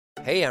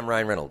Hey, I'm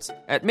Ryan Reynolds.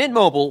 At Mint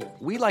Mobile,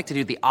 we like to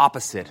do the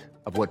opposite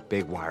of what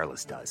Big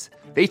Wireless does.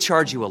 They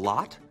charge you a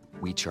lot,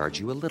 we charge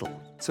you a little.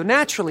 So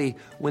naturally,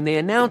 when they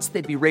announced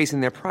they'd be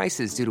raising their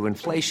prices due to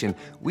inflation,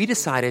 we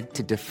decided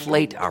to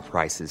deflate our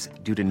prices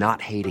due to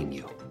not hating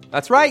you.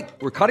 That's right.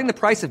 We're cutting the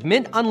price of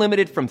Mint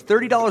Unlimited from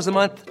 $30 a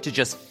month to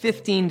just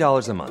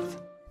 $15 a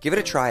month. Give it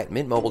a try at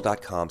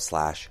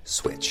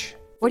mintmobile.com/switch.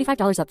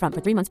 $45 up front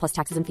for 3 months plus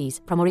taxes and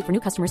fees. Promo rate for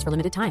new customers for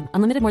limited time.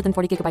 Unlimited more than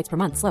 40 gigabytes per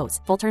month.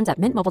 Slows full terms at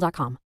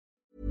mintmobile.com.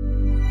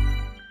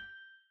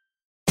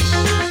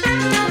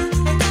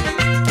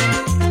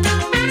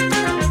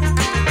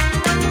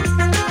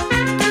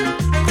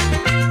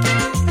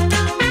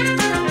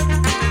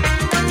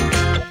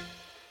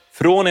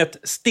 Från ett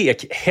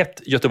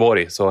stekhett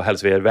Göteborg så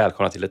hälsar vi er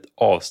välkomna till ett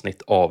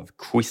avsnitt av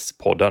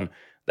Quizpodden.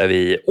 Där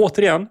vi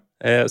återigen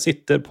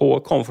sitter på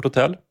Comfort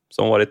Hotel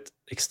som varit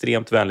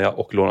extremt vänliga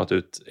och lånat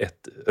ut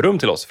ett rum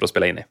till oss för att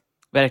spela in i.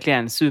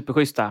 Verkligen,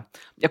 superschyssta.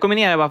 Jag kom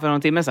ner bara för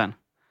någon timme sedan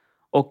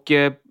och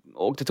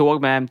åkte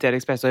tåg med MTR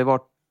Express. Det har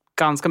varit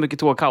ganska mycket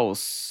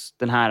tågkaos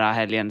den här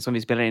helgen som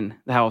vi spelar in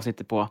det här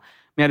avsnittet på. Men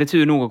jag hade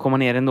tur nog att komma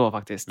ner ändå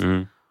faktiskt.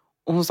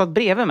 Och hon satt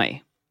bredvid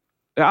mig.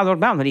 Jag har aldrig varit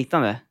med om det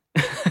liknande.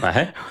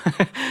 Nej.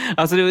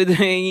 Alltså det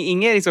är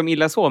inget liksom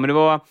illa så, men det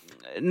var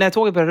när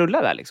tåget började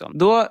rulla där liksom.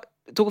 Då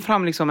tog hon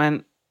fram liksom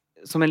en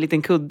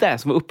liten kudde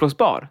som var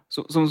uppblåsbar,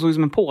 som såg ut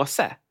som en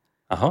påse.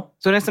 Aha.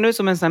 Så nästan ut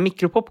som en sån här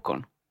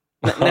mikropopcorn.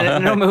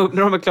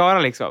 när de är klara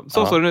liksom.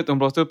 Så såg den ut när hon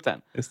blåste upp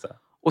den. Just det.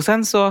 Och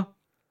sen så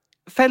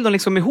fällde hon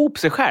liksom ihop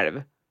sig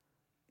själv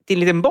till en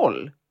liten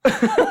boll.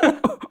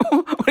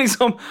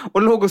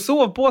 och låg och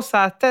sov på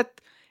sätet.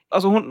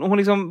 Alltså hon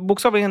liksom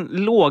bokstavligen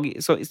låg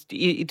så,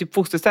 i typ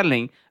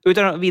fosterställning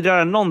utan att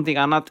vidröra någonting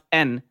annat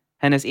än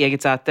hennes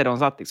eget säte där hon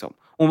satt liksom.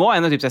 Hon var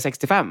ändå typ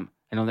 65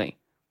 eller någonting.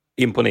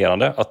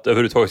 Imponerande att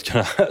överhuvudtaget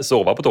kunna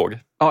sova på tåg.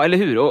 Ja, eller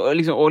hur?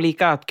 Och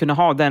lika att kunna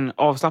ha den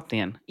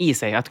avslappningen i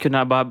sig. Att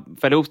kunna bara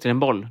fälla ihop till en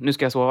boll. Nu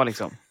ska jag sova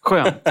liksom.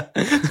 Skönt.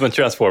 Som en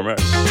transformer.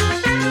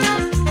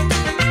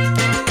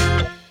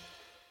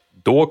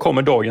 Då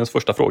kommer dagens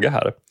första fråga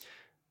här.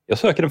 Jag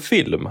söker en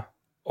film.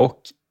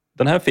 Och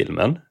den här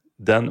filmen,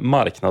 den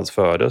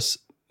marknadsfördes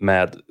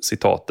med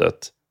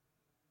citatet: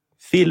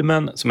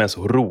 filmen som är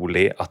så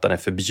rolig att den är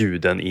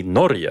förbjuden i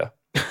Norge.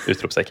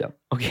 Utropstecken.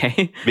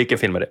 Okej. Vilken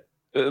film är det?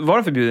 Var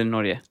det förbjuden i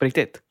Norge? På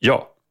riktigt?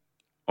 Ja.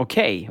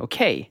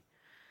 Okej.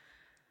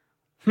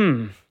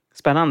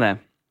 Spännande.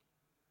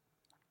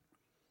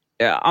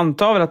 Jag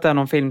antar väl att det är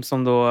någon film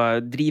som då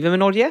driver med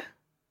Norge.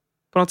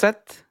 På något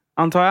sätt.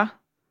 Antar jag.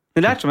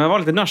 Det lät som jag var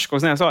lite norsk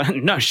också när jag sa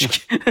det.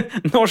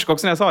 Norsk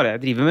också när jag sa det.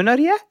 Driver med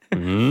Norge.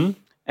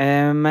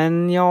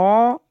 Men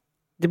ja,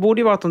 det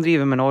borde ju vara att de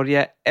driver med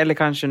Norge. Eller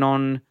kanske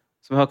någon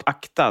som är högt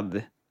aktad.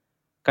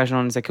 Kanske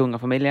någon i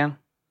kungafamiljen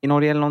i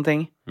Norge eller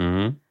någonting.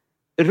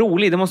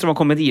 Rolig, det måste vara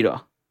komedi då.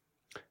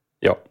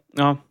 Ja.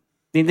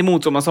 Det är inte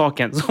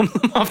Motorsågsmassakern som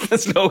de har haft en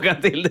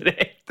slogan till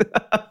direkt.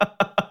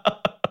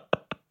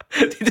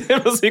 Det är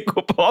en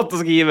psykopat och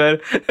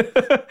skriver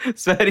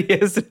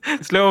Sveriges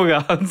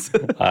slogans.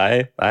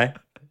 Nej.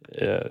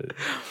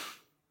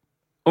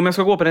 Om jag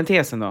ska gå på den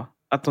tesen då,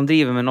 att de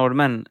driver med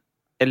norrmän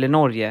eller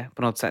Norge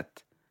på något sätt.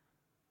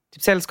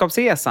 Typ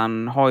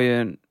Sällskapsresan har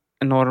ju en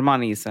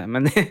norrman i sig,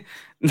 men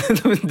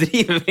de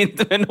driver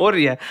inte med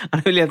Norge. Han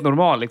är väl helt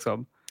normal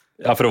liksom.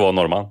 Ja, för att vara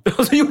norrman.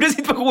 Och så gjorde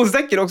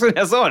situationstecken också när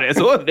jag sa det.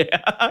 Så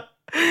det.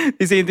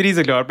 Det ser inte ni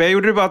såklart, men jag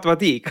gjorde det på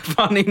automatik.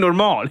 Fan, är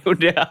normal,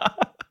 gjorde jag.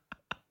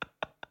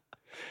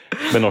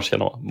 Med norska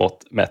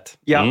mått mätt.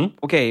 Ja,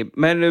 okej.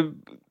 Men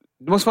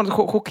det måste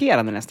vara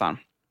chockerande nästan.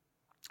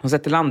 Hon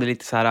sätter landet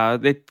lite så här.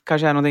 Det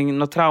kanske är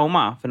något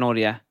trauma för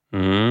Norge.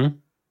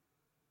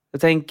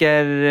 Jag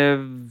tänker,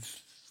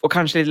 och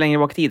kanske lite längre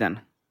bak i tiden.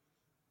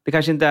 Det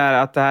kanske inte är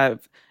att det här,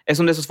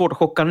 eftersom det är så svårt att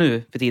chocka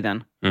nu för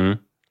tiden.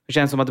 Det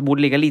känns som att det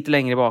borde ligga lite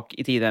längre bak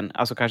i tiden.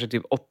 Alltså kanske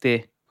typ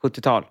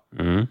 80-70-tal.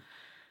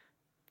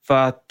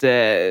 För att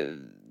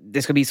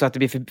det ska bli så att det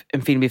blir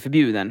en film blir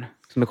förbjuden.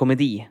 Som är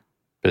komedi.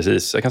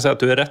 Precis, jag kan säga att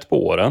du är rätt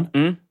på åren.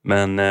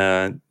 Men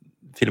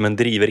filmen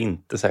driver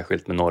inte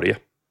särskilt med Norge.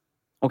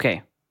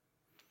 Okej.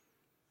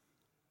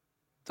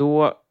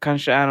 Då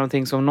kanske är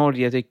någonting som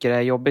Norge tycker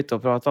är jobbigt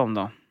att prata om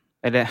då.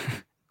 Eller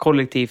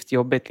kollektivt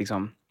jobbigt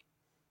liksom.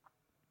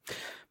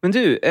 Men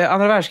du,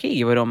 andra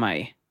världskriget var de med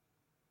i.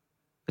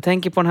 Jag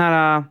tänker på den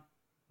här,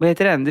 vad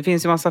heter den? Det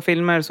finns ju massa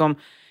filmer som,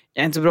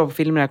 jag är inte så bra på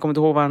filmer, jag kommer inte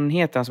ihåg vad den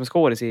heter som är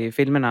skådis i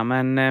filmerna,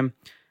 men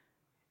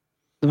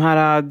de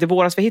här, Det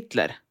våras för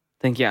Hitler,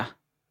 tänker jag.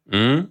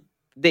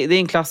 Det är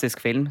en klassisk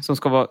film som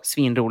ska vara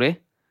svinrolig.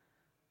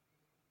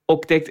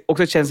 Och det är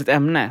också ett känsligt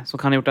ämne som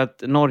kan ha gjort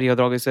att Norge har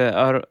dragit sig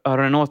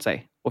öronen åt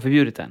sig och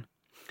förbjudit den.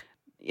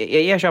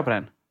 Jag kör på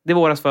den. Det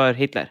våras för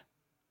Hitler.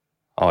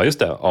 Ja, just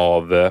det.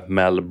 Av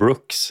Mel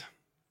Brooks.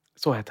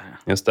 Så heter han.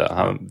 Just det.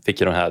 Han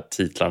fick ju de här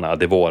titlarna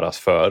Det våras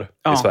för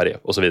i Sverige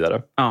och så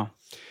vidare. Ja.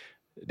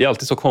 Det är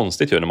alltid så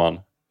konstigt ju när man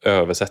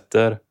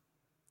översätter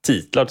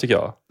titlar, tycker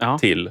jag,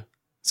 till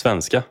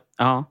svenska.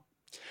 Ja.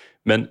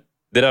 Men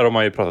det där har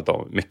man ju pratat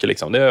om mycket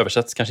liksom. Det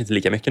översätts kanske inte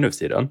lika mycket nu för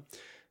tiden.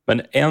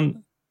 Men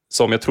en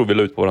som jag tror vi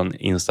la ut på vår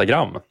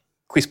Instagram.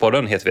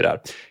 Quizpodden heter vi där,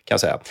 kan jag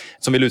säga.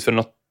 Som vi la ut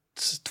för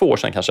 2 år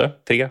sedan kanske,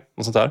 3,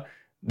 något sånt där.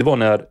 Det var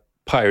när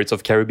Pirates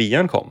of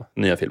Caribbean kom,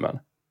 nya filmen.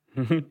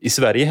 I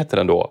Sverige hette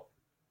den då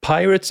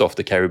Pirates of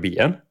the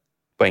Caribbean,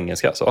 på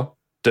engelska alltså.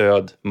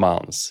 Död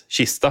mans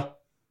kista.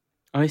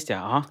 Ja, just det.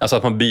 Ja. Alltså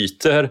att man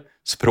byter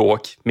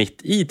språk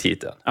mitt i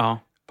titeln. Ja.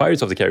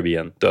 Pirates of the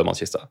Caribbean, Död mans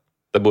kista.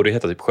 Det borde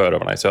heta typ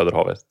Sjörövarna i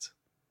Söderhavet,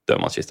 Död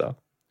mans kista.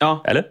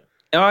 Ja. Eller?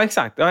 Ja,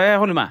 exakt. Ja, jag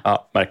håller med.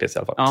 Ja, märkligt i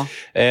alla fall. Ja.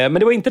 Men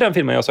det var inte den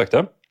filmen jag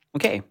sökte.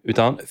 Okej.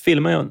 Utan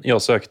filmen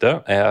jag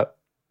sökte är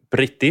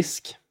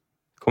brittisk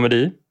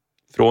komedi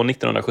från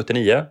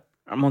 1979.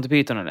 Monty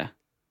Python eller?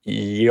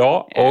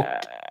 Ja, och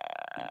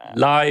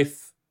Life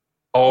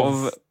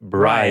of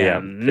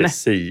Brian.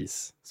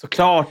 Precis.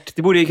 Såklart.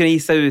 Det borde jag kunna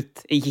gissa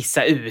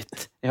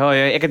ut. Ja,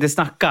 jag kan inte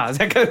snacka.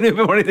 Så jag kan nu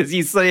bara inte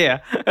gissa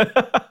det.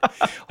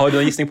 Har du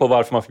en gissning på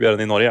varför man förbjöd den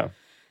i Norge?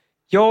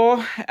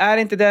 Ja, är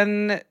inte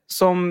den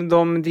som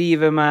de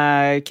driver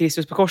med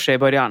Kristus på korset i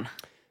början?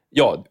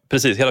 Ja,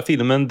 precis. Hela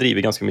filmen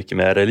driver ganska mycket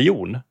med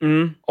religion.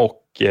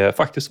 Och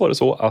faktiskt var det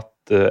så att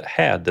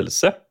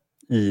hädelse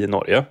i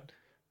Norge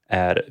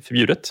är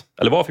förbjudet.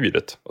 Eller var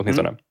förbjudet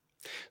åtminstone.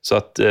 Så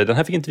att den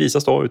här fick inte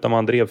visas då, utan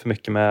man drev för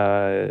mycket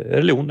med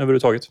religion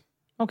överhuvudtaget.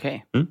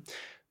 Okej.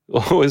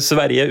 Och i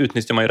Sverige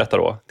utnyttjar man ju detta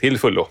då till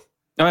fullo.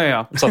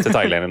 Ja. Satt i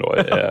taglinen då,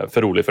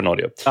 för rolig för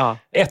Norge. Ja.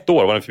 1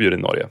 år var den förbjuden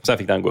i Norge. Sen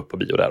fick den gå upp på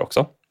bio där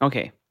också.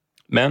 Okej.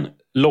 Men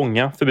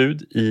långa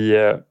förbud i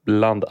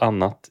bland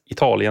annat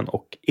Italien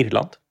och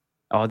Irland.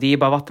 Ja, det är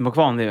bara vatten på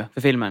kvarn nu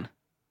för filmen.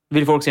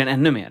 Vill folk se den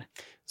ännu mer?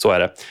 Så är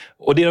det.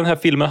 Och det den här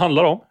filmen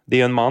handlar om,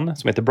 det är en man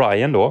som heter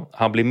Brian då.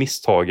 Han blir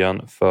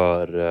misstagen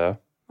för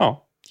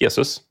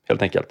Jesus,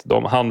 helt enkelt.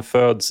 Han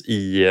föds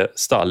i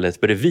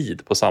stallet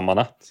bredvid på samma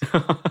natt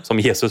som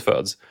Jesus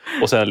föds.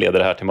 Och sen leder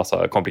det här till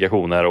massa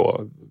komplikationer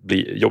och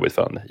blir jobbigt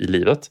för honom i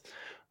livet.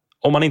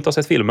 Om man inte har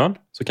sett filmen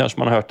så kanske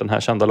man har hört den här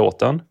kända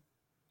låten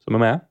som är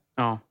med.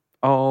 Ja.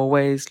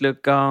 Always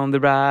look on the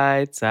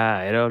bright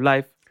side of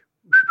life.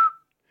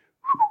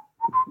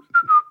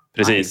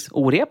 Precis. Nice.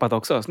 Orepat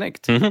också,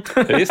 snyggt.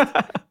 Visst.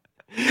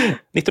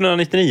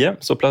 1999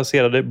 så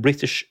placerade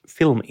British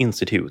Film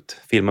Institute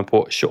filmen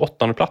på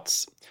 28:e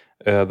plats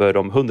över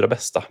de 100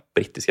 bästa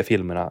brittiska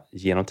filmerna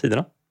genom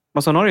tiderna.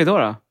 Vad sa Norge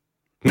då?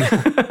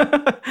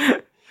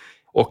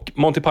 Och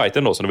Monty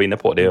Python då, som du var inne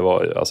på, det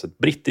var alltså ett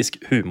brittisk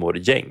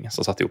humorgäng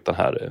som satte ihop den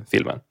här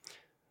filmen.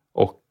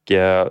 Och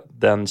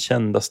den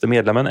kändaste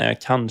medlemmen är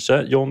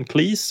kanske John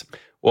Cleese.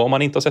 Och om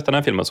man inte har sett den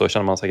här filmen så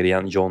känner man säkert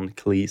igen John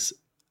Cleese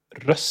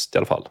röst i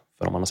alla fall.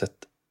 För om man har sett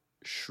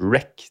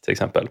Shrek till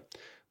exempel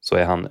så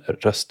är han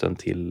rösten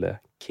till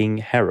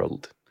King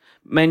Harold.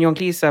 Men John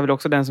Cleese är väl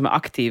också den som är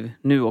aktiv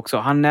nu också.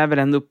 Han är väl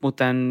ändå upp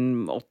mot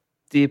en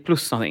 80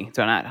 plus någonting,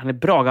 tror jag han är. Han är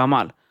bra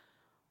gammal.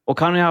 Och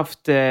han har ju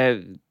haft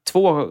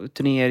 2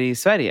 turnéer i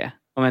Sverige,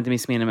 om jag inte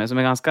missminner mig, som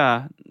är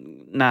ganska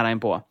nära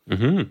inpå.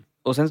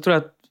 Och sen tror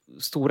jag att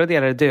stora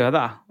delar är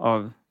döda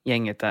av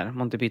gänget där,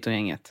 Monty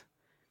Python-gänget.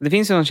 Det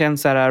finns ju någon känd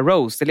så här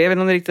roast, eller jag vet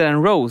inte om det riktigt är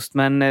en roast,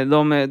 men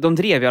de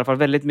drev i alla fall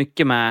väldigt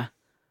mycket med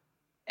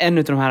en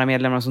av de här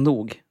medlemmarna som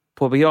dog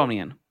på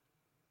begravningen.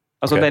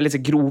 Alltså väldigt så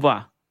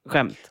grova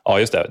skämt. Ja,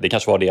 just det. Det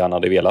kanske var det han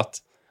hade velat.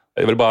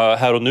 Jag vill bara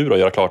här och nu då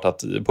göra klart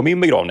att på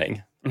min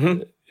begravning,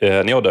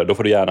 när jag dör, då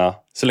får du gärna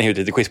slänga ut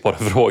lite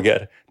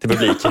quizpodden-frågor till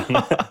publiken.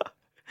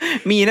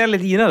 Mina eller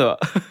dina då?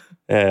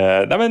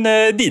 Nej men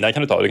dina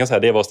kan du ta. Du kan säga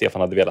det var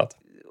Stefan hade velat.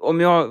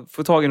 Om jag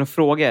får tag i några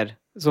frågor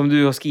som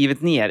du har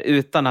skrivit ner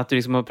utan att du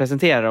liksom har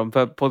presenterat dem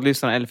för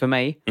poddlyssnarna eller för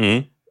mig,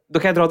 då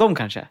kan jag dra dem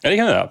kanske. Ja, det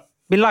kan du göra.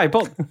 Min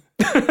livepodd.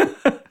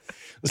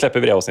 Då släpper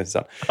vi det avsnittet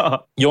sen.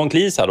 John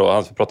Cleese här då,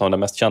 han ska prata om den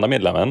mest kända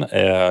medlemmen.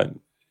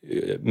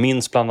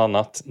 Minns bland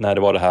annat när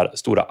det var det här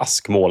stora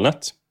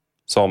askmolnet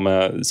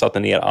som satte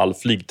ner all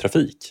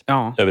flygtrafik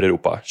över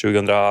Europa.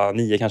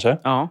 2009 kanske.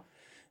 Ja.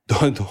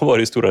 Då var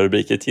det stora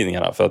rubriker i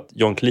tidningarna för att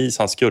John Cleese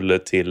han skulle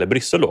till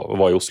Bryssel då och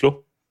var i Oslo.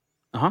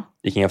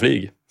 Gick inga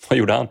flyg. Vad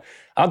gjorde han?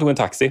 Han tog en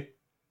taxi.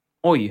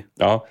 Oj.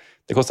 Ja,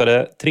 det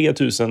kostade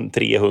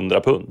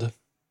 3,300 pund.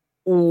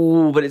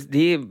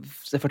 Det är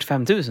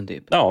 45 000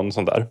 typ. Ja, något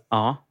sånt där.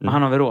 Ja, men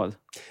han har väl råd?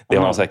 Det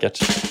har han säkert.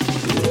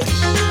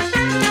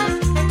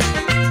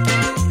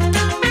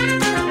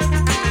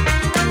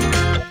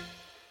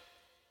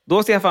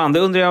 Då Stefan, då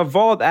undrar jag,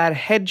 vad är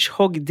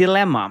Hedgehog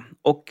Dilemma?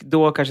 Och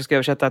då kanske ska jag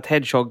översätta att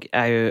Hedgehog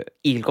är ju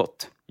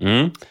igelkott.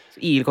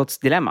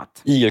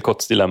 Igelkottsdilemmat.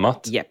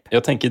 Igelkottsdilemmat. Yep.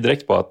 Jag tänker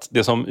direkt på att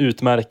det som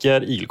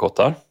utmärker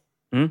igelkottar,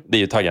 det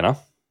är ju taggarna.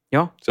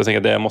 Ja. Så jag tänker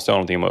att det måste ha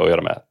någonting att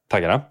göra med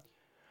taggarna.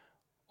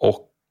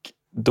 Och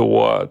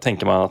då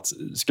tänker man att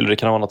skulle det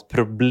kunna vara något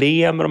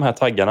problem med de här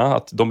taggarna?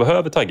 Att de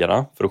behöver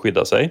taggarna för att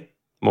skydda sig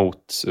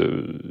mot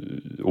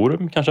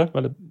orm kanske?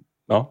 Eller,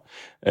 ja.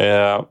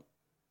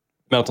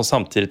 Men att de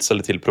samtidigt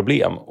ställer till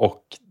problem.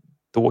 Och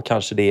då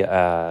kanske det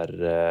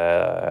är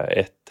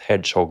ett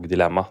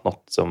hedgehog-dilemma.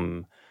 Något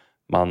som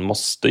man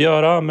måste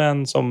göra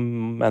men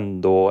som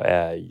ändå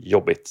är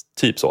jobbigt.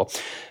 Typ så.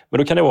 Men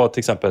då kan det vara till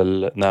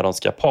exempel när de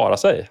ska para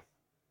sig.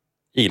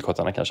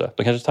 Igelkottarna kanske.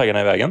 Då kanske taggarna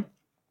är i vägen.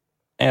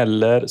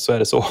 Eller så är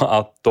det så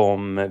att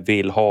de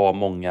vill ha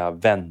många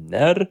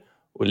vänner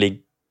och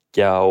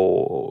ligga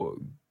och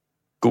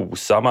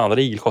gosa med andra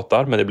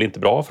igelkottar. Men det blir inte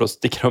bra, för då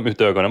sticker de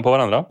ut ögonen på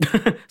varandra.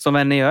 Som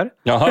vänner gör.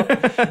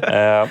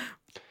 Jaha.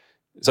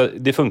 Så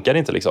det funkar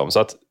inte liksom. Så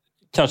att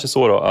kanske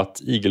så då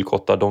att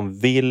igelkottar, de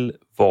vill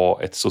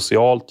vara ett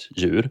socialt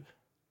djur.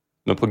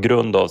 Men på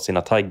grund av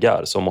sina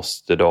taggar så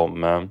måste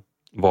de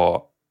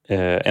vara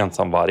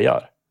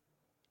ensamvargar.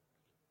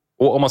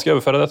 Och om man ska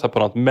överföra detta på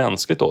något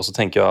mänskligt då, så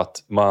tänker jag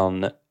att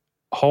man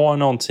har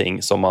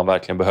någonting som man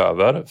verkligen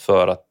behöver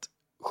för att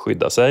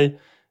skydda sig.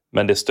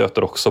 Men det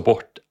stöter också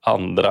bort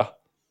andra.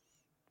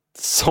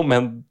 Som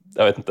en,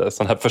 jag vet inte,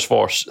 sån här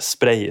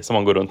försvarsspray som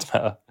man går runt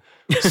med.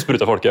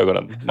 Sprutar folk i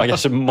ögonen. Man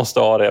kanske måste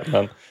ha det,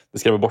 men det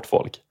skrämmer bort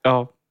folk.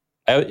 Ja.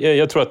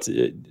 Jag tror att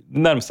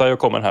närmsta jag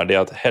kommer här, det är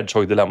att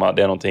hedgehog-dilemma,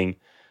 det är någonting,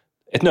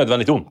 ett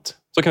nödvändigt ont.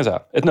 Så kan vi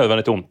säga. Ett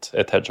nödvändigt ont,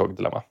 ett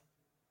hedgehog-dilemma.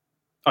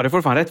 Ja, det får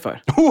du fan rätt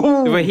för.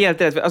 Du var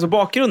helt rätt för. Alltså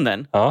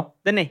bakgrunden,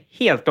 den är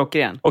helt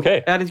klockren.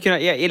 Okej.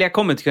 Jag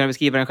kommer inte kunna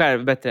beskriva den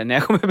själv bättre än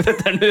jag kommer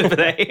berätta den nu för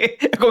dig.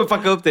 Jag kommer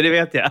fucka upp det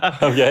vet jag.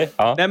 Okej.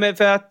 Ja. Nej, men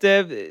för att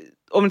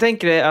om du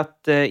tänker dig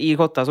att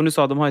igelkottar, som du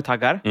sa, de har ju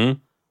taggar. Mm.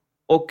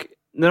 Och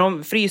när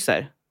de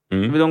fryser,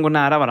 vill de gå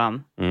nära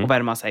varann och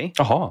värma sig.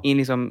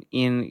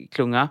 I en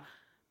klunga.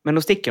 Men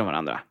då sticker de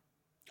varandra.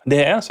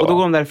 Det är så? Och då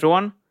går de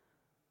därifrån.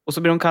 Och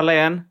så blir de kalla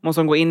igen. Måste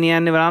de gå in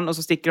igen i varandra. Och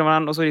så sticker de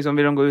varandra. Och så liksom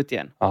vill de gå ut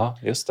igen. Ja,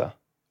 just det.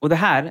 Och det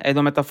här är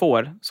de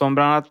metafor som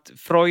bland annat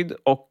Freud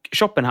och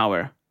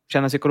Schopenhauer,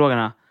 kända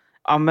psykologerna,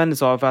 använder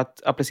sig av för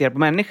att applicera på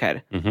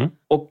människor. Mm-hmm.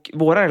 Och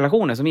våra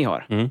relationer som vi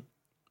har. Mm.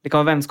 Det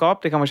kan vara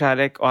vänskap, det kan vara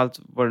kärlek och allt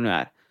vad det nu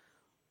är.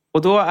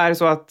 Och då är det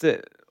så att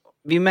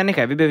vi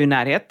människor, vi behöver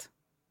närhet.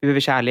 Vi behöver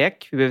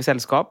kärlek, vi behöver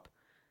sällskap.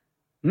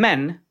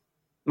 Men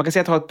man kan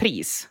säga att det har ett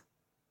pris.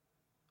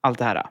 Allt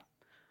det här.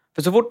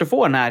 För så fort du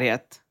får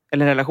närhet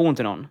eller en relation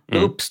till någon, då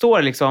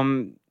uppstår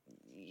liksom,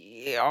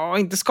 ja,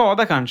 inte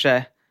skada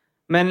kanske,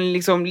 men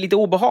liksom lite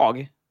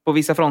obehag på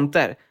vissa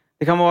fronter.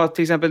 Det kan vara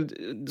till exempel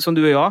som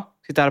du och jag,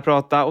 sitter här och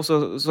pratar och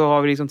så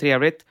har vi liksom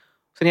trevligt.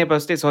 Sen helt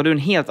plötsligt så har du en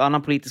helt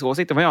annan politisk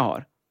åsikt än vad jag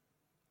har.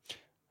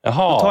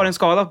 Jaha. Då tar en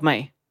skada på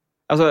mig.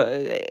 Alltså,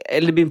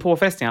 eller det blir en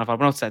påfrestning i alla fall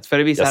på något sätt. För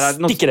det visar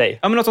jag sticker dig.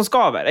 Ja, men något som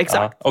skaver,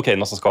 exakt. Ja, okej,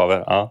 något som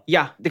skaver. Ja.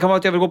 Ja, det kan vara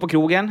att jag vill gå på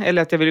krogen.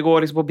 Eller att jag vill gå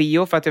liksom på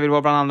bio för att jag vill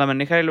vara bland andra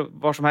människor. Eller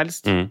var som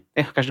helst.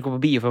 Jag kanske går på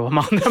bio för att vara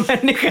med andra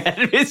människor.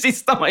 Det är det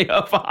sista man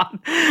gör, fan.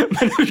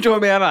 Men du förstår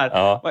vad jag menar.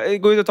 Ja.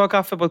 Gå ut och ta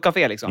kaffe på ett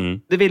café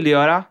liksom. Det vill du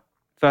göra.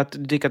 För att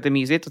du tycker att det är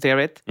mysigt och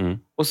trevligt.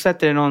 Och så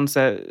sätter det någon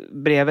så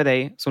bredvid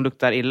dig som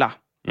luktar illa.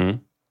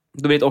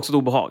 Då blir det också ett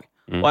obehag.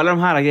 Och alla de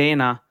här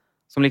grejerna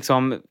som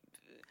liksom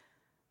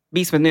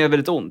blir som ett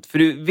nödvändigt ont. För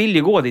du vill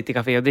ju gå dit till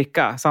café och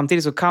dricka.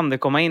 Samtidigt så kan det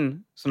komma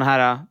in såna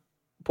här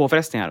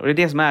påfrestningar. Och det är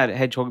det som är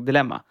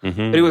hedgehog-dilemma.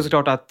 För det går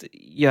såklart att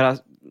göra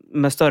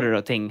med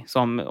större ting.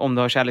 Som om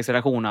du har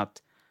kärleksrelation. Att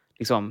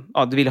liksom,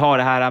 ja, du vill ha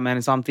det här,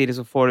 men samtidigt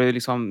så får du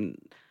liksom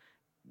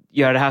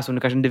göra det här som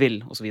du kanske inte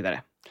vill. Och så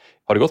vidare.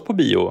 Har du gått på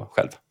bio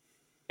själv?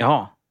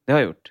 Ja, det har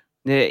jag gjort.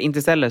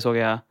 Interstellar såg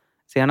jag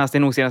senast. Det är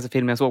nog senaste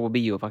filmen jag såg på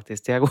bio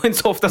faktiskt. Jag går inte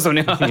så ofta som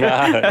ni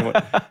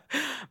gör.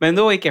 Men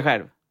då gick jag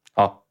själv.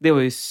 Ja. Det var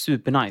ju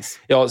supernice.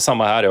 Ja,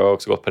 samma här. Jag har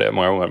också gått på det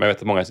många gånger. Men jag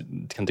vet att många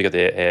kan tycka att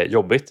det är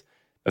jobbigt.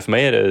 Men för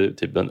mig är det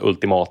typ den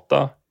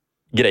ultimata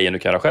grejen du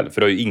kan göra själv.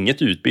 För du har ju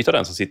inget utbyte av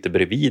den som sitter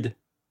bredvid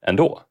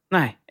ändå.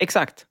 Nej,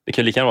 exakt. Det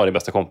kan ju lika gärna vara din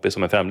bästa kompis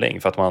som en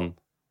främling. För att man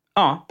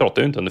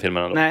pratar ju inte under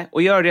filmen ändå. Nej,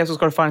 och gör det så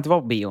ska du fan inte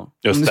vara på bio.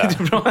 Just det.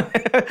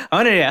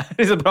 Ja, det är det.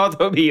 Det är så bra att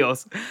vara på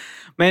bios.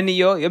 Men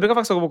jag brukar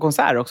faktiskt gå på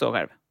konserter också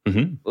själv.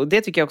 Och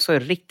det tycker jag också är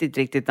riktigt,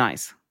 riktigt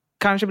nice.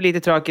 Kanske blir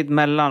lite tråkigt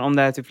om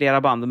det är typ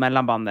flera band och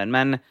mellan banden.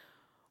 Men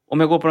om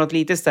jag går på något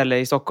litet ställe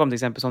i Stockholm till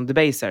exempel som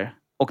Debaser.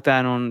 Och det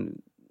är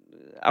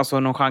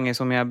någon genre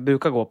som jag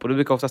brukar gå på. Då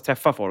brukar jag oftast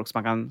träffa folk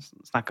som man kan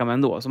snacka med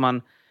ändå. Så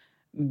man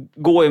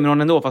går ju med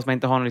någon ändå fast man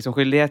inte har någon liksom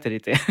skyldigheter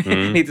lite.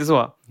 Lite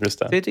så. Just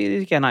det. Det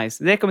tycker jag är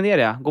nice. Det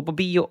rekommenderar jag. Gå på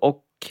bio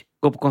och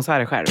gå på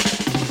konserter själv.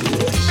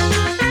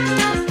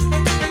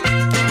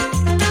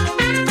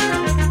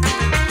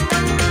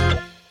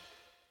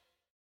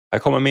 Här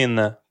kommer min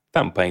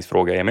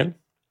 5-poängsfråga, Emil.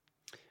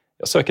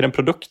 Jag söker en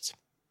produkt.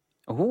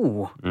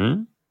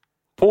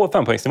 På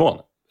 5-poängsnivån.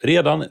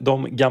 Redan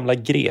de gamla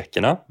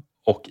grekerna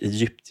och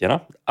egyptierna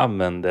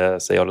använde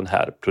sig av den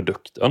här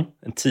produkten.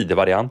 En tidig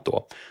variant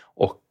då.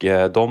 Och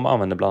de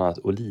använde bland annat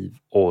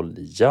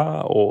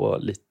olivolja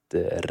och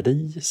lite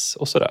ris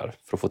och sådär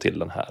för att få till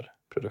den här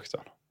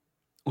produkten.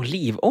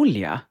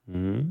 Olivolja?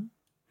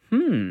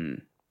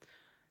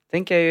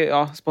 Tänker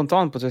jag ju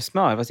spontant på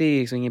smör. Fast det är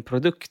liksom ingen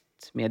produkt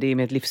med. Det är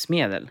med ett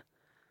livsmedel.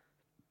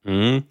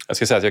 Jag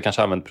ska säga att jag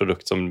kanske använder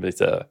produkt som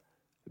lite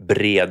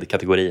bred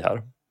kategori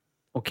här.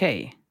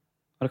 Okej.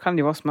 Och då kan det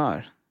ju vara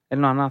smör.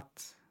 Eller något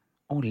annat.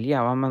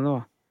 Olja, vad man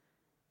då?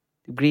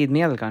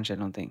 Glidmedel kanske eller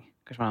någonting.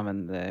 Kanske man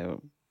använder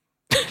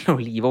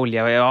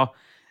olivolja. Ja.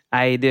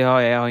 Nej, det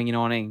har jag har ingen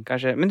aning.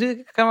 Kanske. Men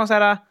det kan vara så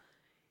här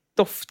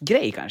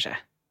doftgrej kanske.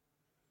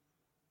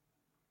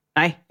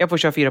 Nej, jag får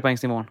köra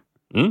 4-poängsnivån.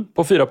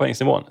 På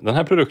 4-poängsnivån. Den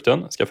här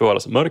produkten ska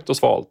förvaras mörkt och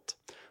svalt.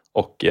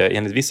 Och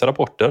enligt vissa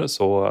rapporter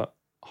så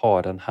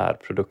har den här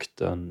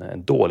produkten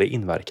en dålig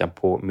inverkan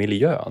på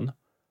miljön.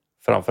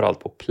 Framförallt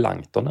på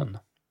planktonen.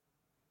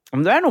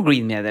 Om det är nog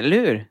glidmedel, eller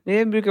hur?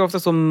 Det brukar ofta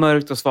stå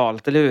mörkt och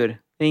svalt, eller hur?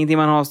 Det är ingenting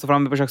man har stå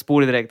framme på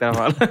köksbordet direkt i alla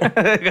fall.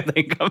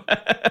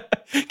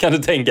 Kan du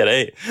tänka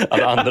dig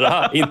att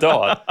andra inte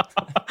har?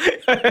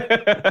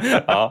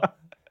 Ja.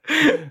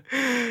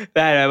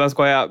 Nej, jag bara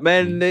skojar.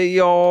 Men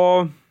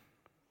ja...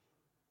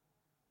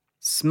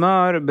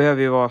 Smör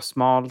behöver ju vara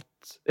smalt,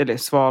 eller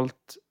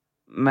svalt.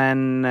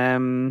 Men...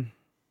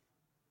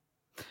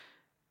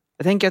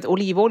 jag tänker att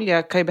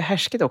olivolja kan ju bli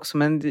härsket också,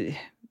 men det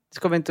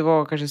ska väl inte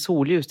vara kanske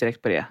solljus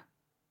direkt på det.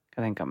 Kan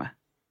jag tänka mig.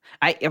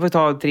 Nej, jag får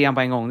ta 3 på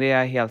en gång. Det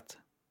är helt...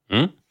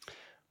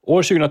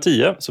 År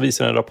 2010 så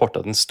visade en rapport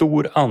att en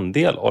stor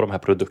andel av de här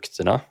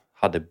produkterna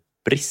hade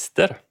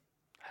brister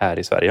här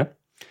i Sverige.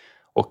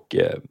 Och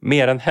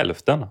mer än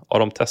hälften av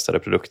de testade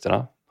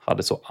produkterna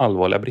hade så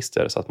allvarliga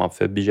brister så att man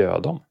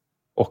förbjöd dem.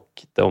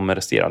 Och de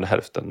resterande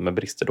hälften med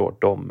brister då,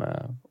 de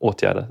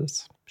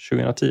åtgärdades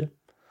 2010. Det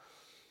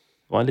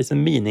var en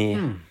liten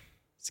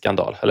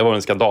mini-skandal. Eller var det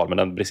en skandal, men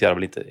den briserade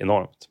väl inte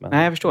enormt. Men...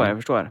 Nej, jag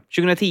förstår.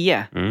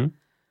 2010?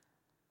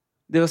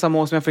 Det var samma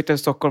år som jag flyttade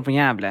till Stockholm från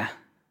Gävle.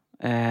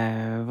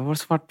 Vad var det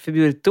som var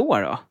förbjudet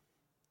då?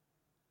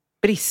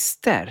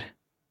 Brister.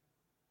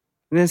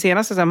 Den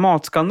senaste så här,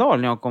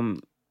 matskandalen jag kom...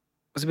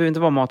 Alltså, det behöver inte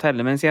vara mat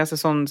heller, men den senaste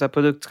så här,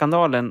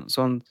 produktskandalen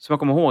som jag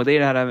kommer ihåg, det är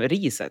det här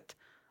riset.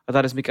 Att det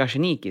hade så mycket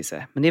arsenik i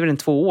sig. Men det är väl en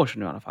 2 år sedan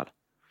nu i alla fall.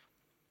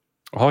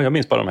 Ja, jag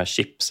minns bara de här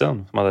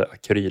chipsen som hade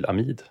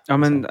akrylamid. Ja,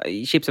 men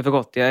chips är för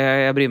gott.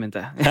 Jag bryr mig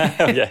inte.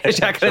 Jag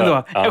käkar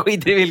ändå. Ja. Jag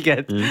skiter i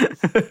vilket.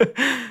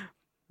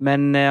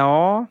 Men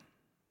ja...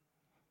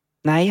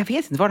 Nej, jag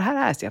vet inte vad det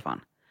här är,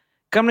 Stefan.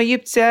 Gamla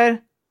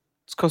egyptier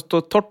ska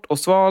stå torrt och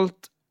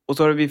svalt. Och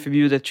så har vi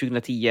förbjudet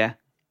 2010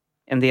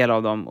 en del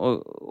av dem.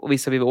 Och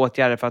vissa blev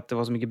åtgärder för att det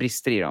var så mycket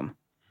brister i dem.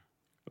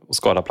 Och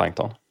skada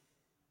plankton.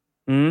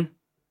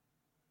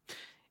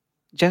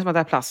 Det känns som att det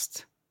är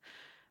plast.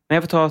 Men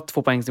jag får ta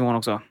 2-poängsnivån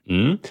också.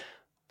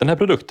 Den här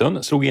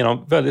produkten slog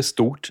igenom väldigt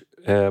stort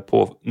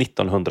på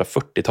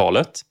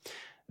 1940-talet.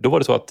 Då var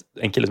det så att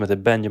en kille som heter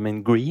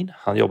Benjamin Green,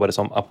 han jobbade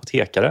som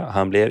apotekare.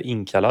 Han blev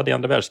inkallad i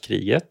andra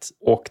världskriget,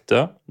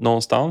 åkte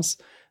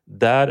någonstans.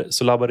 Där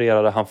så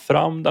laborerade han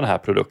fram den här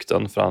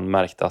produkten för han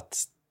märkte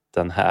att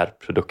den här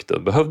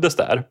produkten behövdes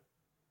där.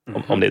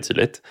 Om det är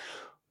tydligt.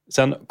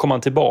 Sen kom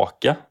han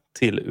tillbaka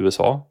till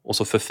USA och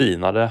så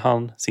förfinade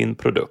han sin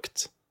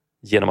produkt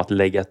genom att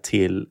lägga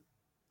till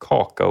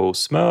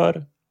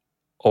kakaosmör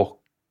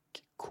och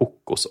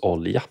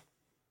kokosolja.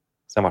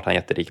 Sen var han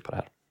jätterik på det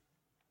här.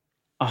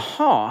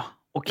 Aha,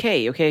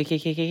 okej.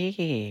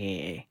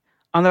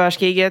 Andra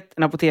världskriget,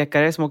 en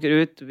apotekare som åker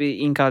ut vid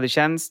inkallad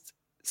tjänst,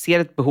 ser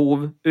ett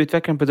behov,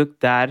 utvecklar en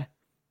produkt där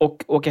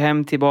och åker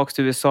hem tillbaka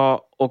till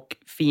USA och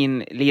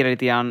finlirar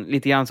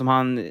lite grann som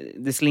han,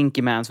 The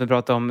Slinky Man som vi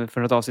pratade om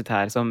för något avsnitt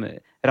här, som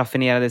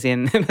raffinerade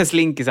sin med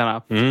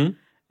slinkisarna.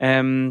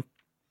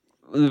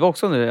 Det var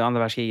också nu andra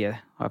världskriget,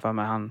 har jag för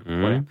mig han på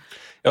det.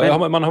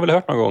 Ja, man har väl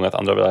hört någon gång att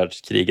andra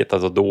världskriget,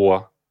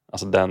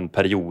 alltså den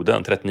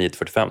perioden,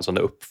 39-45, som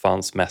det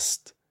uppfanns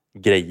mest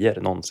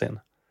grejer någonsin.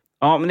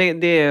 Ja, men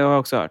det har jag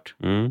också hört.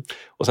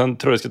 Och sen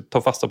tror jag ska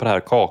ta fasta på det här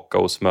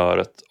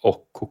kakaosmöret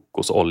och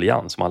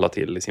kokosoljan som han la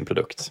till i sin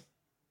produkt.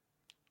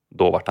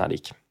 Då vart han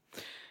rik.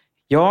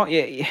 Ja,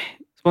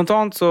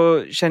 spontant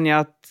så känner jag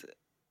att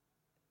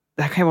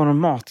det här kan ju vara någon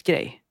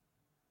matgrej.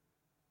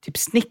 Typ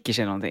Snickers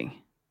eller någonting.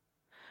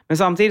 Men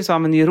samtidigt så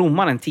använder ju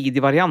romarna en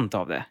tidig variant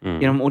av det.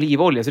 Genom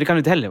olivolja, så det kan det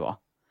inte heller vara.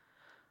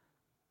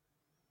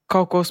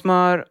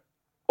 Kakaosmör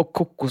och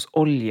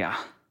kokosolja.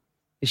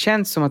 Det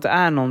känns som att det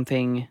är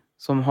någonting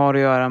som har att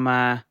göra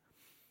med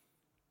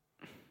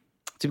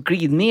typ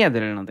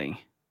glidmedel eller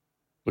någonting.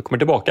 Vi kommer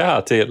tillbaka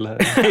här till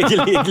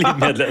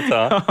glidmedlet.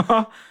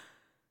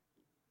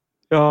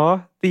 Ja,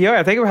 det gör jag.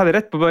 Jag tänker att vi hade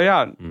rätt på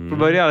början. På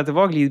början att det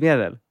var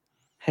glidmedel.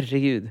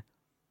 Herregud.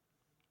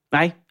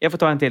 Nej, jag får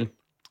ta en till.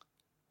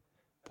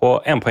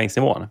 På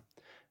 1-poängsnivån.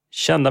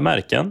 Kända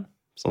märken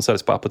som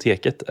säljs på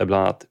apoteket är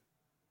bland annat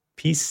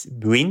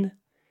Pisbuin,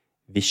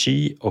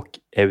 Vichy och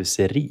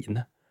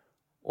Eucerin.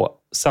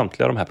 Och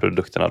samtliga av de här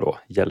produkterna då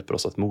hjälper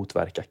oss att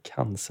motverka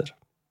cancer.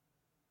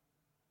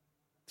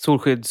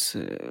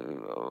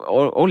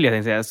 Solskyddsolja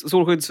tänkte jag säga.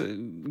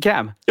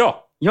 Solskyddskräm.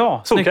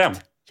 Ja, solkräm.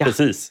 Ja.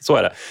 Precis, så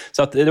är det.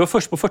 Så att det var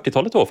först på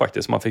 40-talet då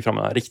faktiskt som man fick fram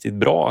en riktigt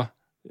bra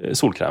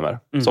solkrämer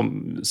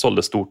som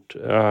sålde stort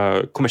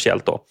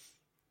kommersiellt då.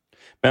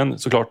 Men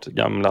såklart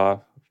gamla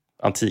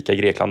antika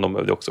Grekland, de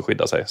behövde också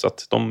skydda sig. Så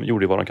att de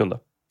gjorde vad de kunde.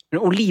 Men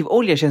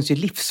olivolja känns ju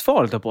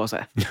livsfarligt att på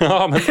sig.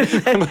 Ja, men...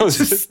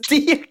 Så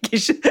steker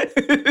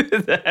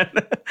huden.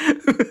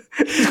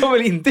 Det ska man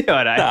väl inte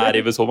göra? Nej, det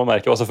är väl så man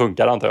märker vad som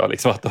funkar, antar jag.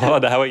 Liksom, att det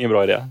här var ingen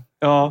bra idé.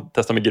 Ja.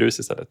 Testa med grus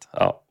istället.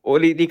 Ja.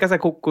 Och lika så här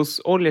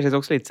kokosolja känns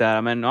också lite så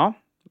här, men ja,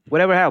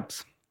 whatever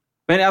helps.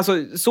 Men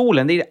alltså,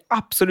 solen, det är det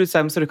absolut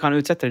sämsta du kan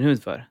utsätta din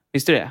hud för.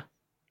 Visst är det?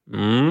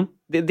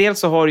 Dels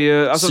så har du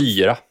ju... Alltså,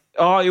 syra.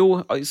 Ja,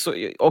 jo.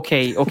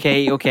 Okej.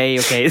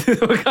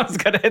 Det var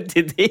ganska rätt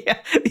idé.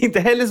 Det är inte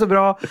heller så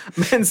bra.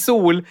 Men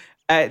sol,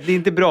 det är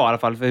inte bra i alla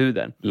fall för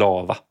huden.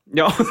 Lava.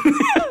 Ja.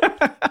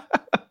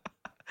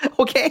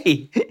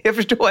 Okej, jag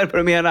förstår vad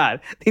du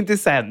menar. Det är inte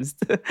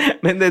sämst.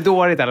 Men det är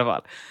dåligt i alla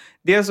fall.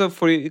 Dels så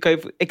kan du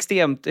få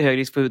extremt hög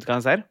risk för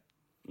hudcancer.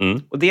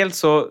 Och dels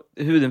så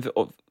huden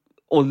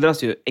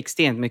åldras ju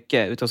extremt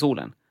mycket utav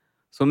solen.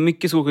 Så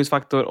mycket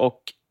solskyddsfaktor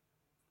och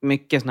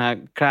mycket såna här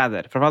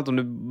kläder. Framförallt om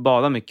du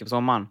badar mycket på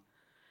sommaren.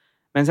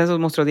 Men sen så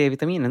måste du ha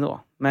D-vitamin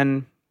ändå.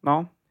 Men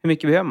ja, hur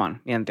mycket behöver man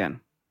egentligen?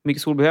 Hur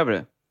mycket sol behöver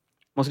du?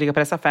 Måste ligga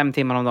pressa 5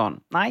 timmar om dagen?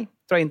 Nej,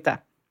 tror jag inte.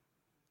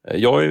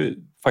 Jag har ju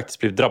faktiskt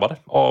blivit drabbad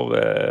av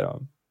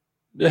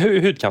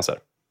hudcancer.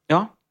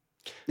 Ja,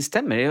 det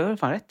stämmer. Det har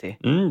fan rätt i.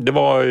 Det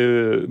var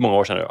ju många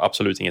år sedan nu.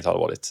 Absolut inget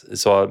allvarligt.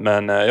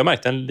 Men jag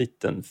märkte en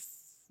liten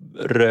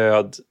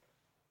röd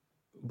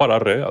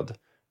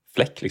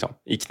fläck liksom,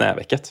 i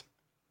knävecket.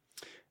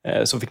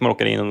 Så fick man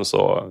åka in och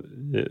så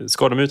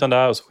skar de ut den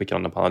där och så skickade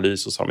de den på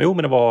analys och sa de,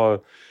 men det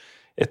var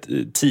ett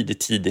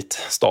tidigt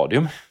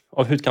stadium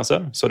av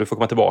hudcancer. Så du får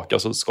komma tillbaka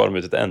och så skar de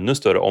ut ett ännu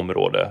större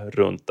område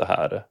runt det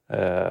här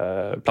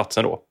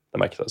platsen då, där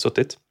märket hade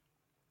suttit.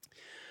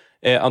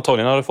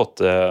 Antagligen hade jag fått,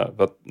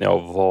 för att när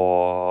jag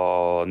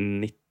var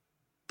 19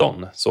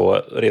 så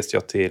reste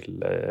jag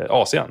till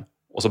Asien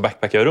och så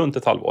backpackade jag runt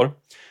ett halvår.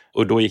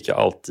 Och då gick jag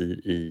alltid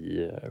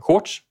i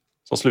shorts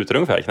som slutade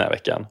ungefär i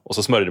knävecken. Och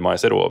så smörjde man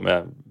sig då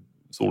med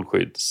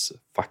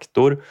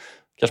solskyddsfaktor.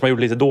 Kanske man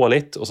gjorde lite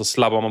dåligt och så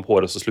slabbar man på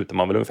det och så slutar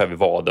man väl ungefär vid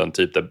vaden,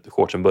 typ där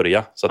shortsen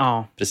började. Så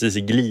att precis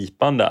i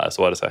glipan där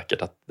så var det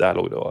säkert att där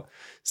låg det och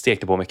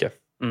stekte på mycket.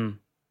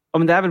 Ja,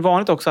 men det är väl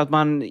vanligt också att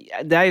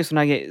det är ju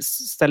sådana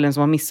ställen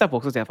som man missar på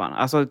också, Stefan.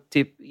 Alltså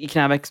typ i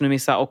knävecken du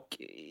missar och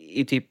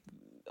i typ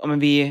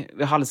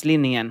vid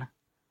halslinningen.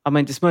 Att man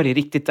inte smörjer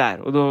riktigt där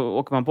och då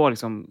åker man på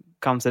liksom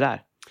cancer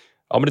där.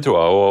 Ja, men det tror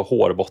jag. Och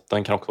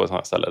hårbotten kan också vara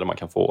sådana ställen där man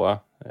kan få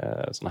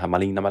sådana här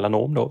maligna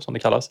melanom då, som det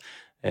kallas.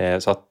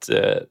 Så att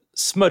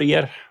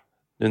smörjer,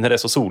 nu när det är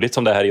så soligt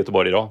som det är här i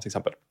Göteborg idag till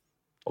exempel.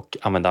 Och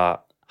använda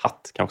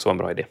hatt kan också vara en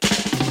bra idé.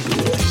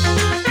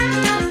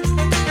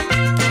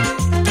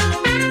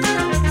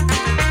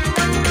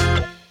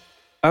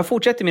 Jag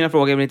fortsätter mina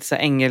frågor med lite så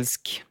här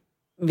engelsk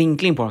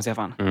vinkling på dem,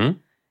 Stefan.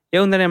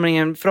 Jag undrar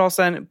nämligen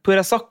frasen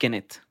pura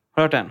sockenit.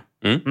 Har du hört den?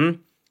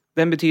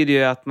 Den betyder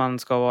ju att man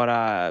ska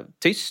vara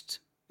tyst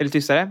eller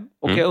tystare.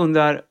 Och jag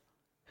undrar,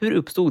 hur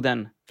uppstod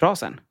den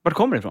frasen? Vart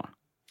kommer det ifrån?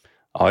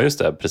 Ja, just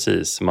det.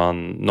 Precis.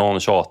 Någon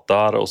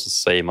tjatar och så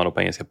säger man då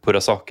på engelska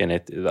pura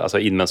sockenit, alltså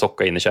in med en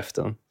socka in i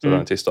käften. Så den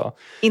är tyst då.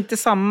 Inte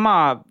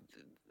samma,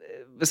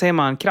 vad säger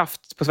man,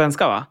 kraft på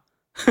svenska, va?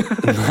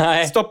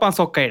 Nej. Stoppa en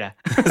socka i det.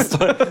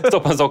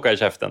 Stoppa en socka i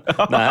käften.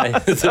 Nej.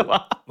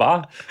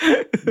 Va?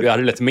 Vi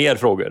hade lite mer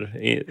frågor.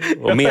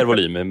 Och mer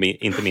volym,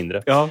 inte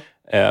mindre. Ja.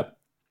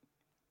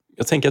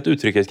 Jag tänker att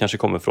uttrycket kanske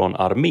kommer från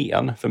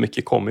armén. För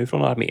mycket kommer ju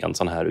från armén,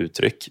 sådana här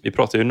uttryck. Vi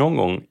pratade ju någon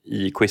gång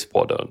i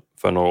Quizpodden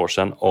för några år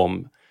sedan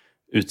om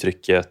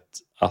uttrycket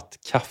att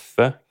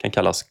kaffe kan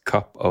kallas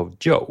cup of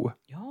joe.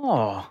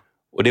 Ja.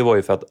 Och det var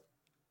ju för att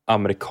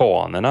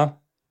amerikanerna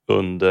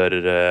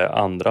under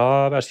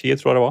andra världskriget,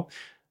 tror jag det var,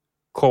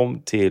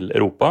 kom till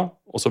Europa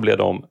och så blev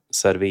de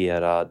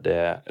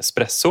serverade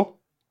espresso.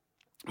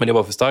 Men det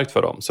var för starkt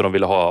för dem, så de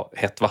ville ha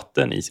hett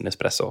vatten i sin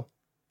espresso.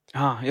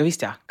 Ja, jag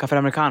visste jag. Kaffe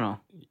americano.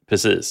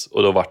 Precis,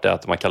 och då var det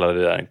att man kallade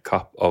det där en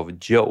cup of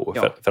joe.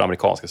 Ja. För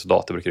amerikanska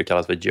soldater brukar det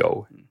kallas för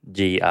Joe.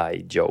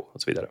 G.I. Joe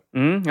och så vidare.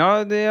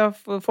 Ja, jag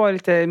får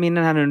lite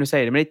minnen här nu när du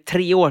säger det. Men det är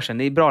 3 år sedan.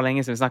 Det är bra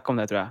länge sedan vi snackade om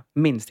det, tror jag.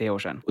 Minst 3 år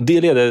sedan. Och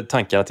det leder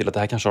tankarna till att det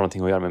här kanske har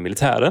någonting att göra med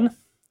militären.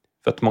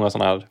 För att många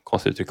sådana här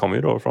konstiga uttryck kommer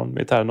ju då från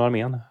militären och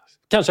armén.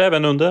 Kanske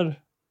även under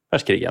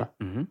världskrigen.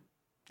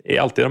 Det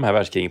är alltid de här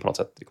världskrigen på något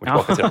sätt. Vi kommer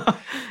tillbaka till dem.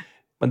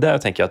 Men där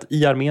tänker jag att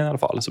i armén i alla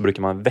fall så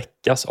brukar man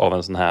väckas av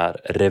en sån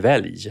här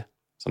revelj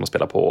som de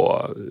spelar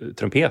på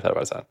trumpet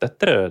här. Så här.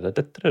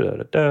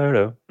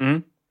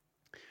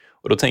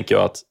 Och då tänker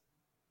jag att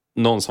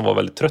någon som var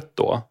väldigt trött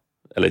då,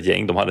 eller ett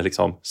gäng, de hade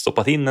liksom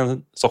stoppat in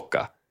en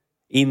socka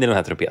in i den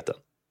här trumpeten.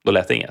 Då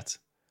lät det inget. Det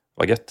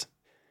var gött.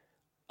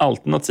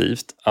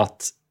 Alternativt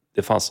att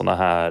det fanns såna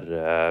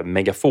här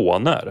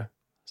megafoner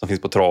som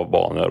finns på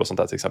travbanor och sånt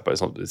där till exempel,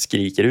 som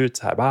skriker ut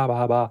så här ba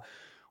ba ba.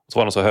 Och så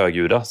var de så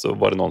högljudda, så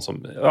var det någon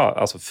som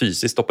alltså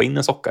fysiskt stoppade in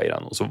en socka i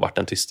den och så vart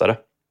den tystare.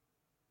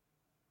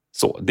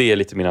 Så, det är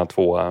lite mina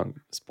 2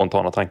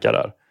 spontana tankar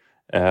där.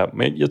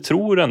 Men jag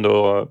tror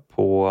ändå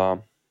på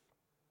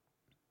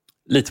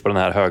lite på den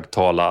här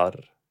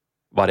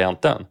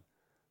högtalarvarianten.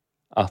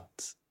 Att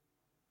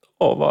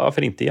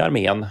varför inte i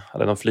armén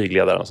eller någon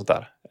flygledare och sånt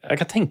där. Jag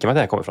kan tänka mig att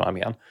det här kommer från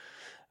armén.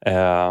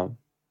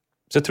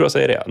 Så jag tror jag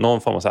säger det.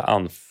 Någon form av så här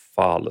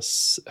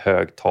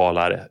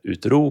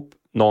anfallshögtalarutrop.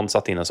 Någon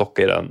satt in en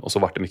socka i den och så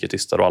var det mycket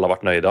tystare och alla var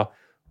nöjda.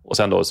 Och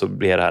sen då så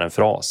blev det här en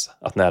fras.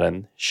 Att när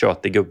en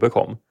tjötig gubbe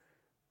kom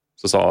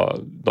så sa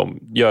de,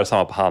 gör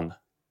samma på han.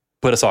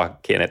 På det sa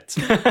Kenneth.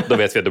 Då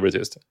vet vi att det blir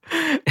tyst.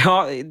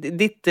 Ja,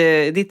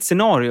 ditt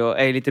scenario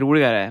är lite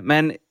roligare.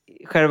 Men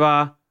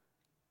själva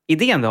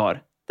idén du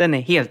har, den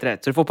är helt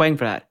rätt. Så du får poäng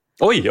för det här.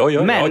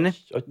 Oj. Men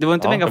det var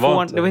inte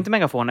megafon, det var inte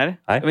megafoner.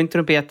 Nej. Det var inte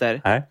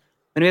trumpeter. Nej.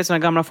 Men du vet sådana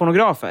gamla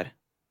fonografer.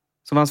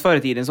 Som fanns förr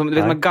i tiden. Som, du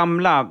vet de här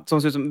gamla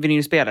som ser ut som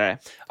vinylspelare.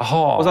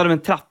 Aha. Och så hade de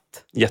en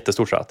tratt.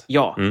 Jättestor tratt.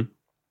 Ja.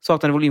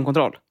 Saknade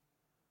volymkontroll.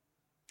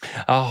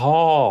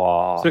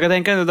 Aha. Så du kan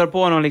tänka dig att du drar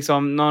på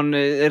någon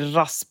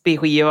raspig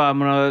skiva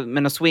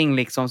med någon swing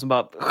liksom. Som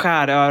bara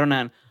skär i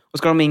öronen. Och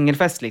ska de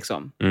mingelfest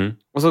liksom.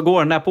 Och så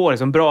går den där på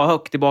liksom, bra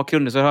högt i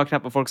bakgrunden. Så hör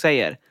knappt vad folk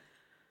säger.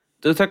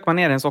 Då trycker man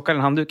ner en socka eller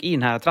en handduk i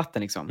den här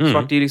tratten liksom. Så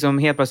att det är liksom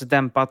helt plötsligt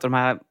dämpat. Och de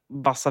här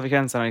bassa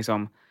frekvenserna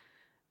liksom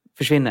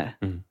försvinner.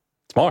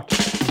 Smart.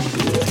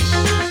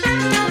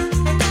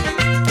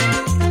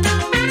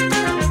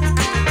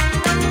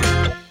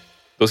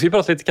 Då ska vi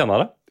prata lite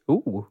Kanada.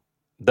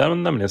 Där har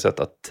man nämligen sett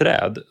att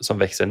träd som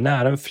växer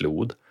nära en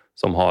flod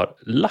som har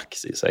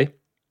lax i sig.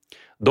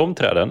 De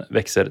träden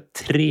växer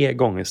 3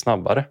 gånger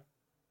snabbare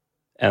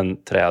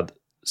än träd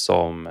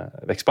som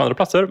växer på andra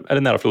platser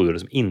eller nära floder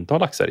som inte har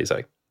laxar i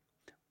sig.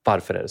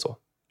 Varför är det så?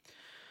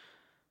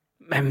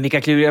 Men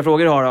vilka kluriga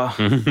frågor du har då?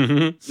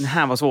 Den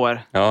här var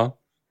svår. Ja.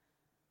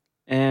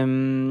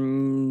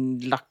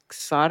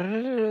 Laxar...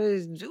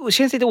 Det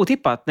känns lite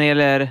otippat när det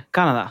gäller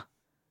Kanada.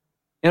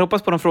 Jag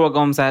hoppas på någon fråga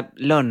om så här,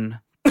 lönn.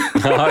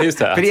 Ja, just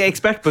det. För det är jag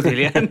expert på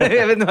tydligen.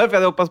 Jag vet inte varför jag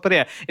hade hoppats på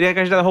det. Eller jag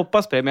kanske inte hade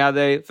hoppats på det, men jag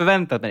hade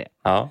förväntat mig det.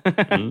 Ja.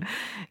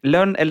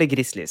 Lönn eller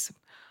grizzlies?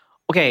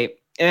 Okej.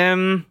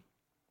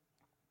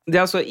 Det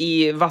är alltså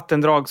i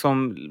vattendrag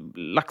som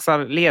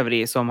laxar lever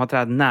i som har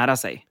träd nära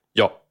sig.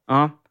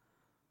 Ja.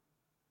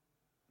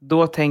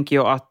 Då tänker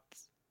jag att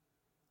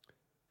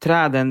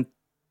träden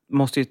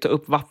måste ju ta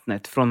upp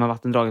vattnet från de här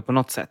vattendraget på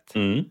något sätt.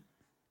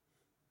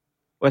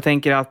 Och jag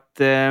tänker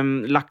att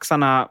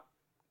laxarna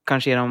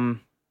kanske ger dem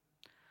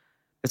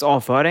ett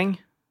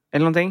avföring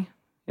eller någonting.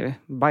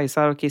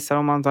 Bajsar och kissar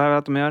om man antar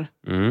att de gör.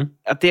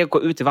 Att det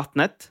går ut i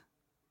vattnet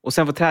och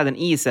sen får träden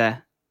i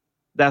sig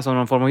där som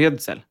någon form av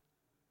gödsel.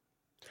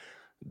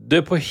 Du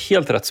är på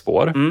helt rätt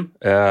spår.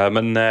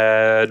 Men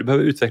du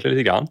behöver utveckla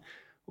lite grann.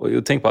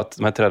 Och tänk på att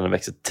de här träden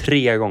växer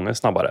 3 gånger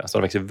snabbare. Så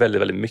de växer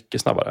väldigt, väldigt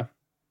mycket snabbare.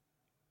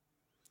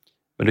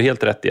 Men du är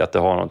helt rätt i att det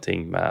har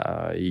någonting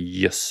med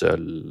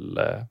gödsel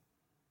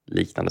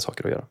liknande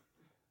saker att göra.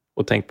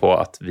 Och tänk på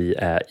att vi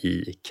är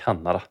i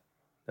Kanada.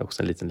 Det är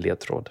också en liten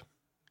ledtråd.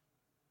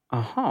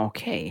 Aha,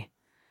 okej.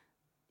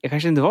 Jag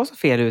kanske inte var så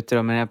fel ute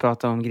då när jag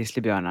pratade om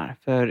grizzlybjörnar.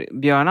 För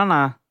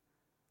björnarna,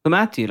 de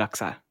äter ju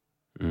laxar.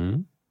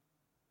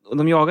 Och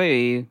de jagar ju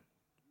i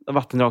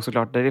vattendrag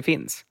såklart där det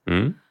finns.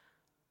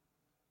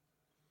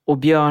 Och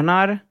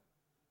björnar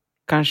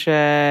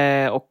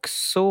kanske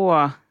också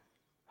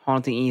har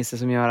någonting i sig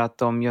som gör att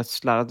de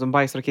gödslar, att de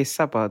bajsar och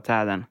kissar på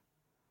träden.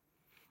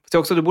 Så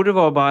också, det borde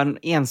vara bara en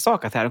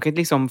enstaka träd. De kan inte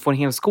liksom få en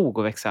hel skog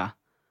att växa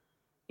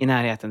i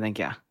närheten,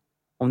 tänker jag.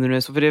 Om det nu är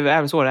så, för det är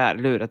väl så det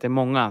är, att det är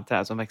många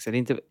träd som växer. Det är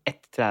inte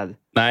ett träd.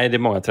 Nej, det är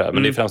många träd.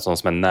 Men det är främst de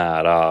som är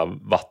nära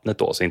vattnet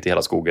då. Så inte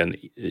hela skogen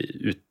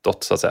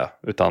utåt, så att säga.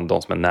 Utan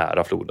de som är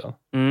nära floden.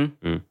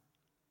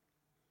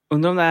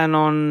 Undrar om det är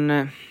någon...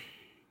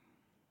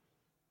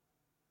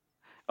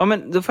 Ja,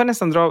 men då får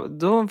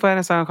jag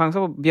nästan chansa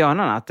på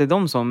björnarna. Att det är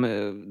de som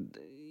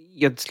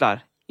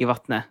gödslar i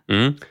vattnet.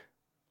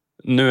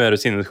 Nu är du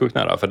sinnessjukt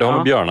nära. För det har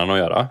med björnarna att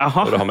göra.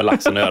 Aha. Och det har med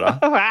laxen att göra.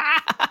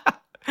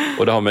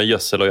 Och det har med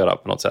gödsel att göra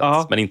på något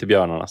sätt. Men inte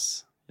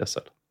björnarnas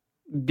gödsel.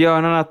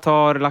 Björnarna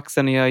tar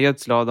laxen och gör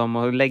gödsel av dem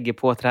och lägger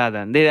på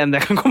träden. Det är det enda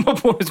jag kan komma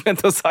på som jag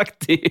inte har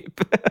sagt typ.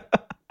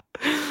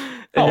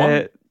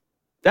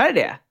 Det är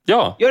det.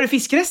 Ja. Gör det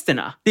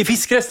fiskresterna? Det är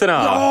fiskresterna!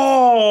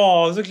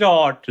 Ja,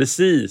 såklart!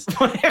 Precis.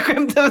 Jag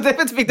skämtade att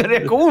jag fick en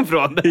reaktion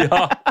från det.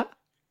 Ja.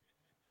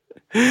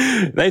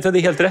 Nej, utan det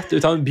är helt rätt.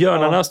 Utan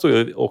björnarna står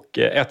ju och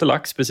äter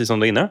lax, precis som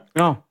du är inne.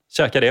 Ja.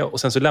 Käkar det och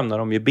sen så lämnar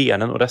de ju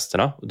benen och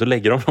resterna. Och då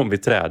lägger de dem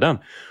vid träden.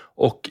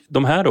 Och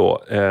de här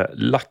då,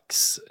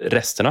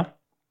 laxresterna,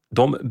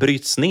 de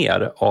bryts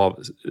ner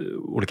av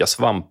olika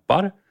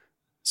svampar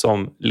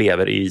som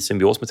lever i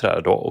symbios med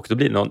trädet då. Och då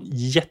blir det någon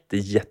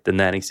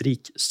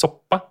jättenäringsrik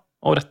soppa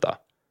av detta.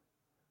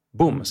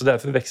 Boom! Så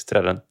därför växer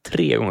träden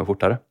 3 gånger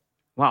fortare.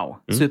 Wow,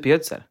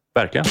 supergödsel.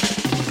 Verkligen.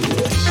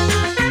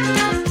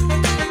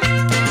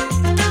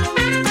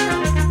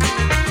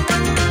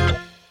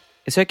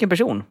 Jag söker en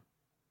person.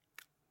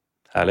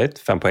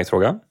 Härligt.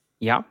 5-poängsfråga.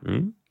 Ja.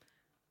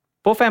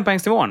 På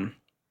 5-poängsnivån.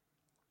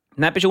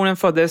 Den här personen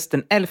föddes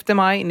den 11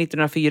 maj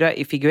 1904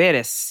 i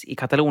Figueres i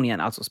Katalonien,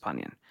 alltså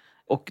Spanien.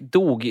 Och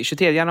dog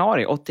 23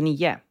 januari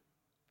 89.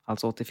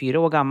 Alltså 84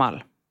 år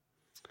gammal.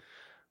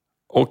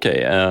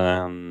 Okej,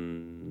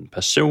 en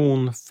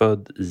person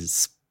född i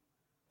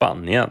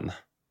Spanien.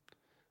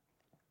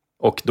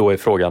 Och då är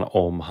frågan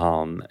om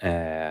han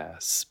är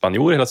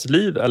spanjor hela sitt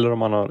liv eller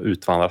om han har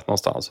utvandrat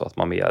någonstans så att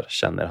man mer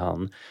känner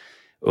han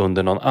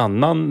under någon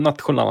annan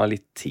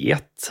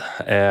nationalitet.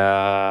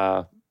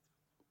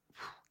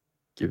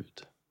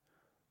 Gud.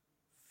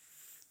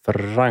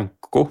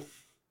 Franco.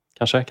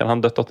 Kanske, kan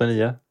han dött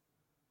 89?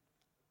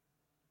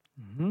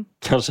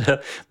 Kanske,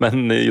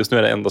 men just nu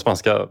är det enda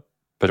spanska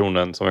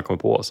personen som jag kommer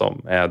på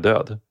som är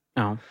död.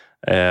 Ja.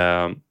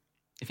 Eh,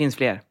 Det finns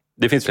fler.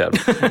 Det finns fler.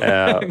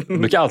 Det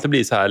brukar alltid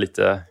bli så här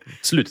lite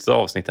slutet av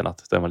avsnitten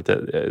att den var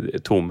lite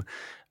tom.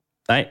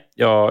 Nej,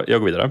 jag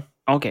går vidare.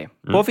 Okej.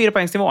 På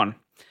 4-poängsnivån.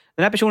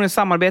 Den här personen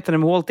samarbetade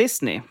med Walt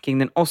Disney kring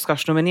den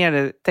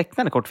Oscars-nominerade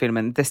tecknade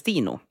kortfilmen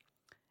Destino.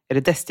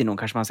 Eller Destino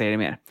kanske man säger det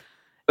mer.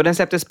 Och den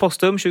släpptes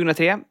postum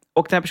 2003.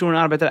 Och den här personen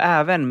arbetar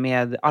även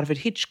med Alfred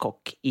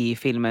Hitchcock i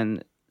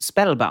filmen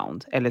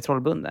Spellbound, eller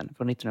Trollbunden,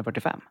 från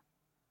 1945.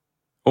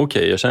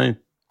 Okej, jag känner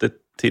inte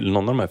till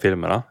någon av de här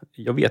filmerna.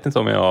 Jag vet inte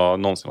om jag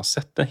någonsin har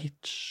sett en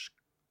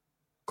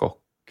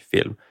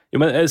Hitchcock-film. Jo,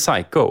 men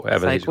Psycho är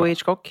väl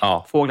Hitchcock.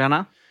 Ja.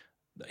 Fåglarna.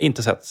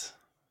 Inte sett.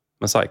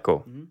 Men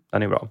Psycho,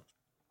 den är bra.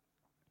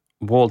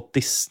 Walt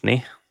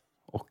Disney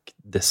och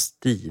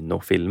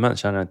Destino-filmen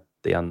känner jag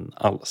inte igen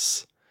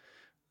alls.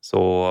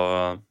 Så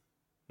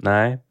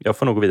nej, jag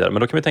får nog gå vidare.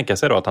 Men då kan vi tänka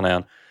sig då att han är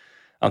en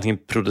antingen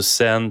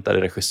producent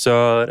eller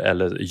regissör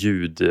eller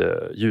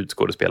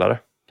ljudskådespelare.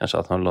 Kanske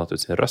att han har låtit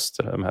ut sin röst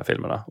i de här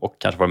filmerna. Och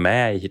kanske var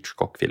med i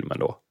Hitchcock-filmen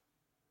då.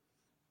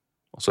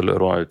 Och så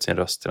lånar han ut sin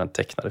röst till den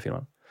tecknade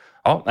filmen.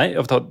 Ja, nej,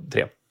 jag får ta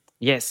 3.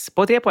 Yes,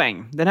 på 3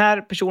 poäng. Den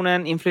här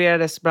personen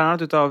influerades bland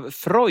annat av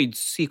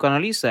Freuds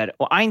psykoanalyser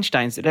och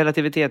Einsteins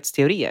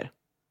relativitetsteorier.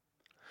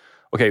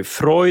 Okej,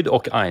 Freud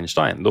och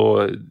Einstein.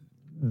 Då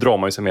drar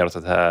man ju sig mer åt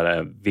att det här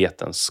är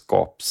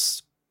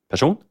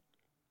vetenskapsperson.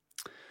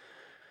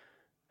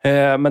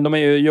 Men de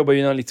jobbar ju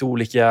inom lite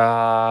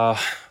olika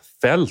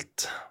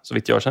fält. Så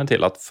vitt jag känner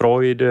till att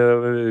Freud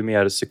är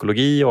mer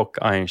psykologi och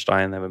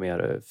Einstein är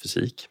mer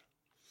fysik.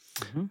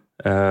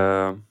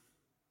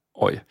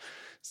 Oj.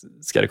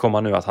 Ska det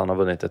komma nu att han har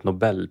vunnit ett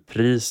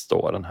Nobelpris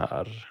då, den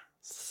här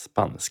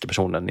spanska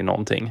personen i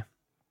någonting?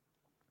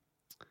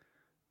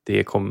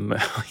 Det kommer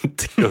jag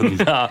inte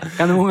kunna.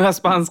 Kan du många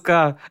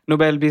spanska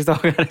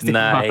Nobelpristagare?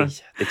 Nej,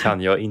 det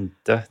kan jag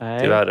inte.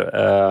 Tyvärr.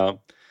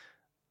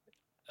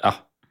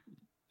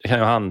 Det kan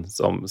ju han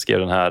som skrev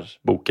den här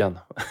boken.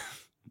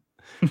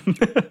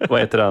 Vad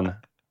heter den?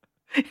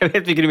 Jag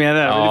vet vilken du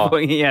menar, men du får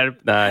ingen hjälp.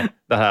 Nej,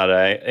 det här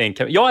är en...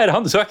 Ja, är det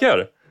han du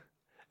söker?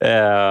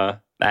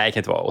 Nej, det kan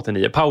inte vara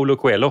 89. Paulo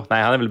Coelho.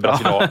 Nej, han är väl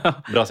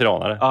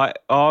brasilianare.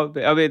 Ja,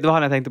 det var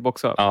han jag tänkte på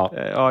också.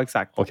 Ja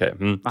exakt. Okay.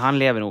 Men han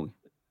lever nog.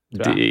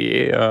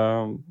 Det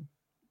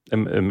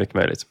är mycket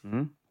möjligt.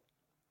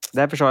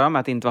 Därför sa jag med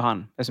att det inte var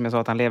han. Eftersom jag sa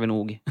att han lever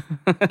nog.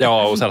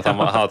 Ja, och sen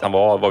att han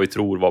var vad vi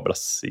tror var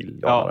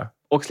brasilianare. Ja,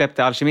 och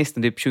släppte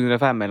Alkemisten typ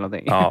 2005 eller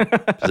någonting. Ja,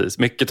 precis.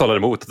 Mycket talar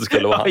emot att det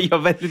skulle vara han. Ja,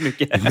 väldigt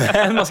mycket.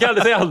 Men man ska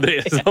aldrig säga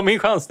aldrig. Så min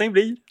chansning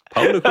blir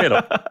Paulo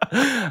Coelho.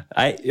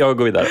 Nej, jag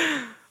går vidare.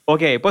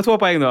 Okej, på 2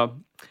 poäng då.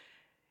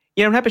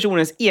 Genom den här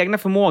personens egna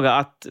förmåga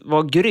att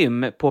vara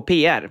grym på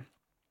PR,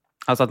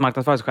 alltså att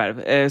marknadsföra sig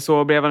själv,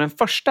 så blev han den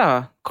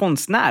första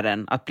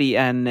konstnären att bli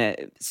en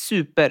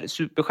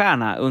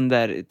superstjärna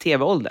under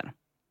tv-åldern.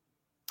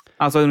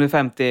 Alltså under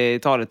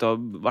 50-talet då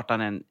vart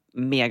han en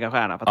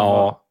megastjärna för att han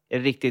var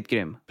riktigt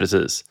grym.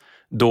 Precis.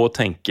 Då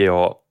tänker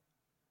jag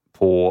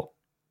på...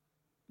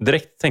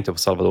 Direkt tänkte jag på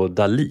Salvador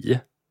Dalí.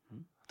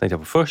 Tänkte jag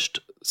på först.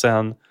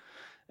 Sen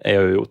är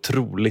jag ju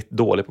otroligt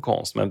dålig på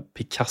konst. Men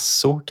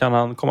Picasso, kan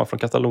han komma från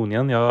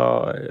Katalonien?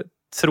 Jag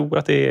tror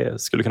att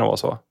det skulle kunna vara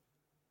så.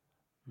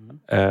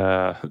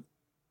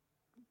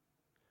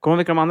 Kommer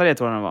vilka de andra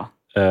ledtrådarna var?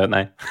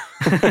 Nej.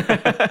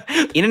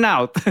 In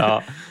and out.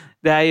 Ja.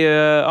 Det är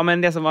ju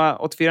men det som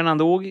var 84 när han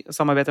dog.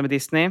 Samarbetade med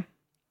Disney.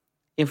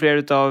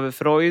 Influerad av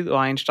Freud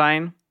och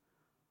Einstein.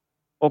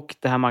 Och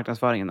det här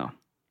marknadsföringen då.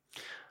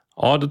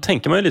 Ja, då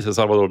tänker man ju lite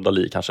Salvador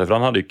Dalí kanske. För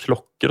han hade ju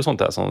klockor och sånt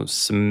där som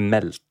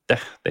smälte.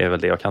 Det är väl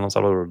det jag kan om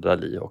Salvador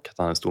Dalí och att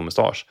han har en stor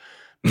mustasch.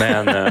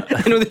 Men... det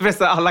är nog det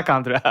flesta alla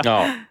kan, tror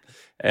jag.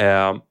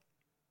 Ja.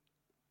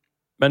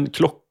 Men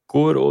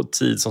klockor och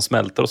tid som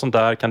smälter och sånt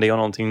där. Kan det ha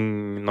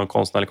någon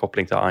konstnärlig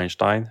koppling till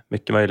Einstein?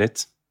 Mycket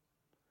möjligt.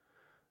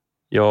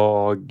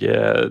 Jag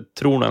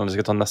tror nog att jag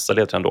ska ta nästa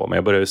ledtråd ändå. Men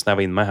jag börjar ju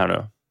snäva in mig här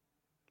nu.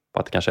 På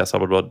att det kanske är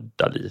Salvador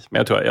Dalí. Men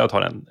jag tror jag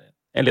tar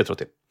en ledtråd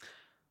till.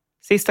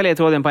 Sista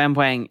ledtråden på 1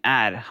 poäng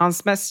är: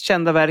 hans mest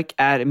kända verk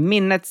är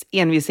Minnets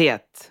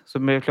envishet,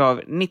 som blev klar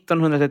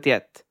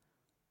 1931.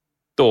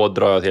 Då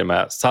drar jag till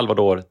med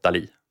Salvador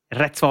Dalí.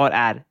 Rätt svar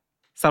är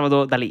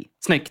Salvador Dalí.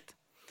 Snyggt.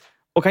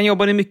 Och han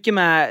jobbade mycket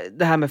med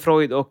det här med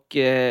Freud och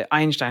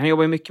Einstein. Han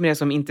jobbade mycket med det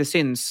som inte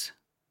syns.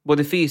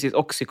 Både fysiskt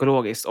och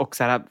psykologiskt. Och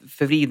så här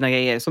förvridna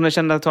grejer. Som den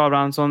kända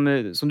tavlan som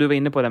du var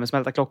inne på där med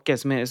smälta klockor.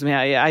 Som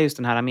är just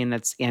den här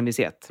minnets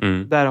envishet.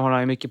 Där har han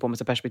ju mycket på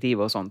med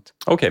perspektiv och sånt.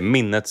 Okej,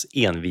 minnets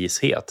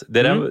envishet.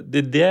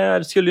 Det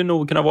där skulle ju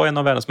nog kunna vara en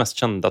av världens mest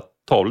kända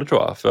tavlor,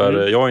 tror jag.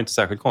 För jag är inte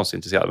särskilt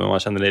konstintresserad. Men man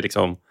känner det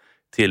liksom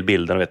till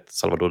bilden och vet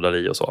Salvador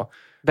Dalí och så.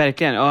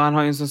 Verkligen. Och han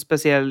har ju en sån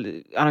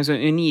speciell... Han har en sån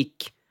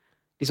unik...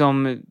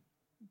 liksom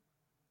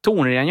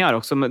toner i det han gör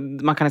också.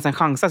 Man kan nästan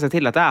chansa sig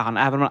till att det är han,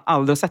 även om man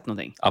aldrig har sett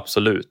någonting.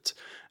 Absolut.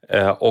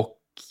 Och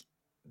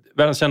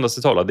världens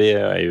kändaste tavla, det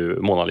är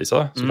ju Mona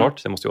Lisa,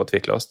 såklart. Det måste ju vara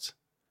tveklöst.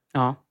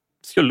 Ja.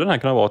 Skulle den här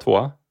kunna vara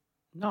 2?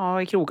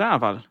 Ja, i krokarna i alla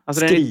fall.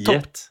 Alltså,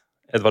 Skriet,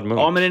 Edvard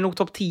Munch. Ja, men det är nog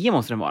topp 10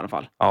 måste den vara i alla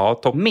fall.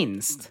 Ja,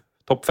 minst.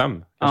 Topp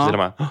 5, kanske till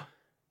och med.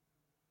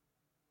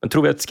 Men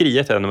tror vi att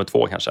Skriet är nummer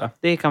 2 kanske?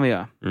 Det kan vi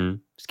göra. Mm.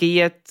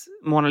 Skriet,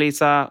 Mona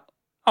Lisa.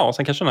 Ja,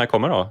 sen kanske den här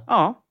kommer då.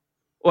 Ja.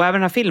 Och även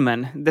den här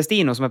filmen,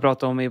 Destino, som jag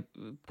pratade om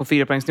på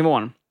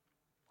 4-poängsnivån.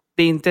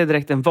 Det är inte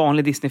direkt en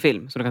vanlig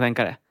Disney-film, som du kan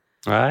tänka dig.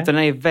 Nej. Den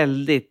är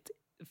väldigt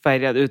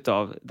färgad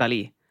utav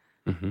Dalí.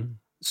 Mm-hmm.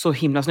 Så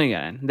himla snygg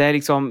är den. Det är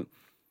liksom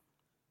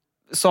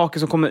saker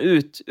som kommer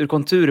ut ur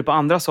konturer på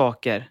andra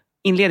saker.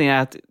 Inledningen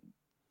är att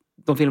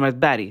de filmar ett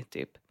berg,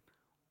 typ.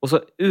 Och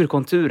så ur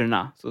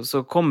konturerna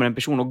så kommer en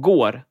person och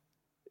går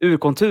ur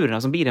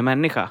konturerna som blir en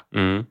människa.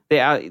 Mm. Det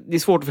är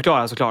svårt att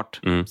förklara såklart.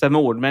 Så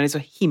med ord, men det är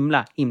så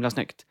himla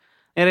snyggt.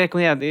 Jag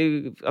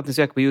rekommenderar att ni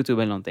söker på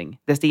YouTube eller någonting.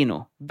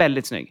 Destino.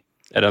 Väldigt snygg.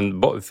 Är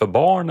den för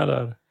barn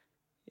eller?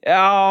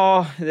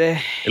 Ja, det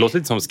låter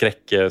lite som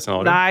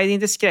skräckscenario. Nej, det är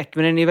inte skräck,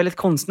 men den är väldigt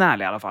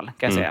konstnärlig i alla fall,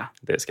 kan jag säga.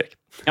 Det är skräck.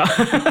 Ja.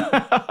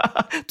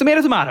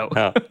 Tomato.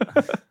 Ja.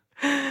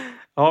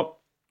 Ja.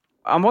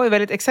 Han var ju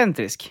väldigt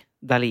excentrisk,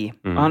 Dalí.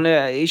 Han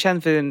är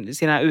känd för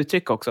sina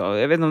uttryck också.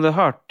 Jag vet inte om du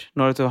har hört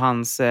några av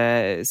hans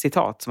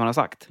citat som han har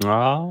sagt.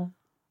 Ja.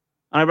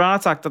 Han har bland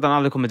annat sagt att han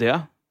aldrig kommer dö.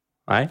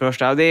 Nej.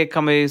 Första. Det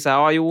kan man ju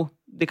säga,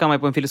 det kan man ju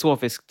på en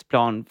filosofisk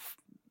plan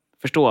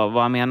förstå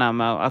vad han menar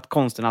med att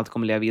konsten alltid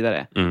kommer leva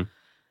vidare. Mm.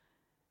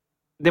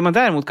 Det man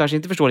däremot kanske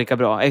inte förstår lika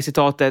bra är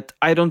citatet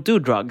I don't do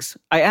drugs,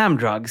 I am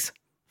drugs.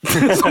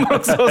 Som han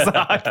också har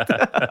sagt.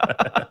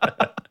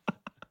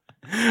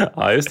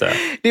 Ja, just det.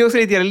 Det är också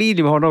lite grann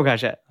linje med honom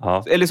kanske.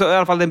 Ja. Eller så i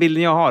alla fall den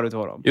bilden jag har utav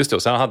honom. Just det,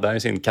 och sen hade han ju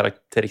sin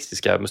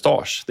karaktäristiska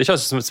mustasch. Det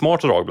känns som ett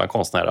smart drag bland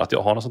konstnärer att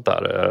jag har något sånt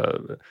där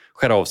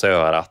skär av sig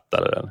örat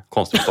eller en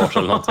konstig mustasch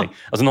eller någonting.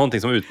 Alltså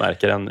någonting som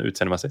utmärker en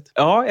utseendemässigt.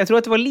 Ja, jag tror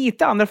att det var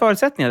lite andra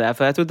förutsättningar där.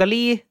 För jag tror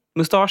Dalí,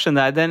 mustaschen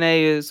där, den är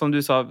ju som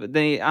du sa,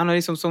 han har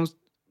liksom som,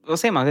 vad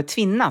säger man, det är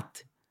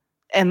tvinnat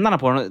ändarna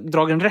på den och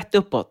dragit den rätt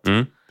uppåt.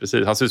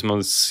 Precis, han ser ut som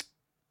en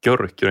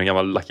skurk ur en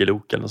gammal Lucky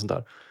Luke eller något sånt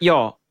där.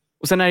 Ja,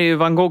 och sen är det ju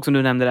Van Gogh som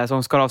du nämnde där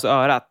som skar av sig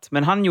örat.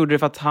 Men han gjorde det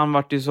för att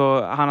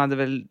han hade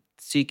väl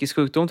psykisk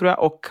sjukdom tror jag.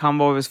 Och han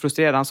var väl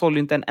frustrerad. Han sålde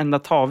inte en enda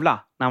tavla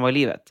när han var i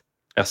livet.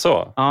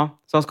 Jaså?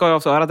 Ja, så han skar av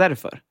sig örat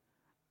därför.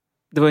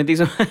 Det var ju inte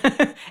liksom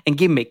en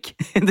gimmick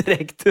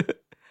direkt.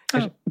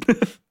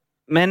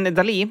 Men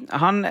Dalí,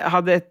 han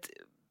hade ett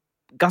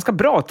ganska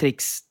bra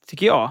tricks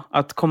tycker jag.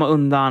 Att komma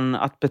undan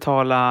att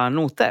betala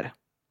noter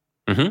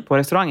på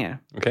restauranger.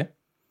 Okej.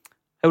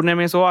 Jag gjorde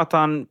nämligen så att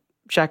han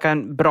käkade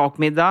en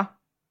brakmiddag.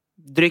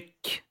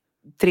 Dryck,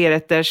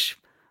 3-rätters,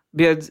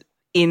 bjöd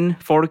in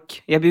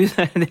folk. Jag bjöd,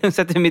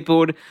 sätter mitt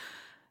bord.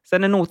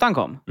 Sen när notan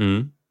kom,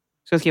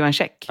 så jag skrev en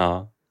check.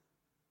 Ja.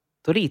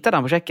 Då ritade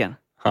han på checken.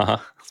 Haha,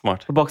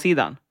 smart. På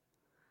baksidan.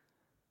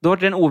 Då var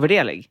den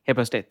ovärderlig, helt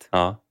plötsligt.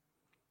 Ja.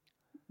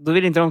 Då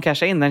ville inte de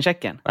casha in den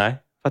checken. Nej.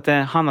 För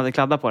att han hade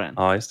kladdat på den.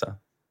 Ja, just det.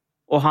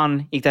 Och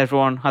han gick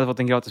därifrån, hade fått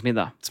en gratis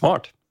middag.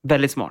 Smart.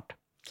 Väldigt smart.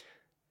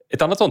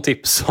 Ett annat sånt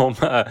tips som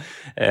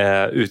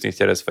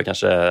utnyttjades för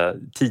kanske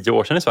 10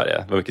 år sedan i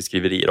Sverige, var mycket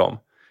skriverier om.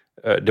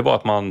 Det var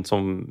att man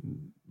som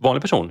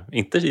vanlig person,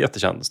 inte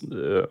jättekänd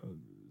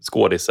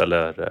skådis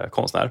eller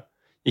konstnär,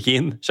 gick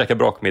in, käkade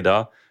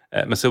brakmiddag,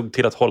 men såg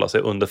till att hålla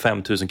sig under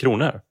 5 000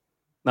 kronor.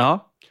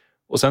 Ja.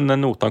 Och sen när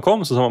notan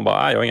kom så sa man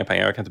bara, jag har inga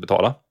pengar, jag kan inte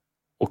betala.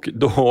 Och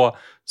då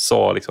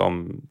sa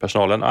liksom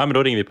personalen, men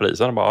då ringer vi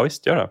polisen. Och bara, ja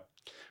visst, gör det.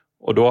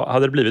 Och då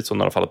hade det blivit så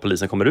i alla fall att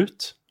polisen kommer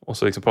ut och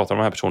så liksom pratar de med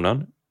den här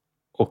personen.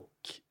 Och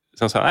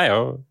sen sa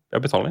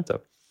jag betalar inte.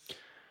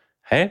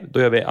 Hej,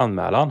 då gör vi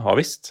anmälan. Ja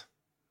visst,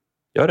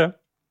 gör det.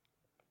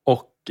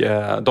 Och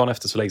dagen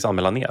efter så läggs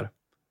anmälan ner.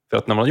 För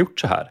att när man har gjort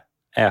så här,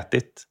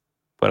 ätit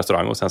på en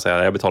restaurang och sen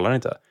säger jag betalar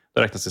inte,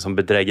 då räknas det som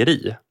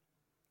bedrägeri.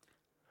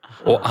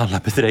 Aha. Och alla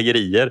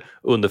bedrägerier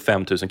under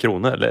 5 000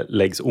 kronor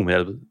läggs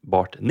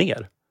omedelbart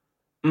ner.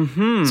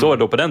 Mm-hmm. Så var det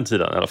då på den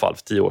tiden i alla fall,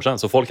 för 10 år sedan.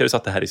 Så folk hade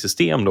satt det här i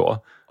system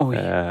då.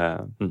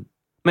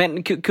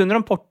 Men kunde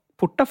de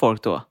porta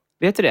folk då?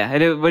 Vet du det?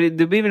 Eller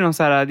det blir väl någon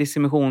så här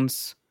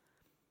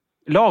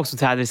diskriminationslag som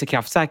träder sig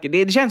kraftsäkert.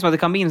 Det känns som att det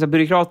kan bli en så här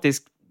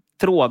byråkratisk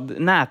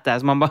trådnät där.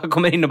 Så man bara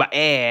kommer in och bara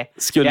jag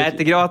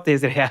äter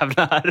gratis, det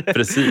jävlar.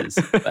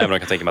 Precis. Även om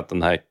jag kan tänka mig att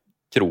den här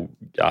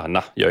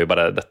krogarna gör ju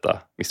bara detta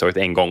misstaget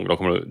en gång. De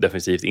kommer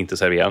definitivt inte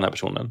servera den här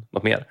personen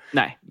något mer.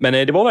 Nej. Men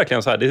det var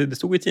verkligen så här, det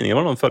stod i tidningen,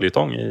 det var någon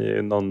följetong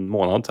i någon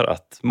månad så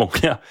att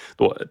många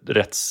då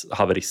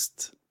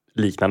rättshaverist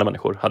liknande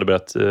människor hade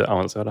börjat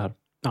använda sig av det här.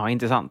 Ja,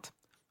 intressant.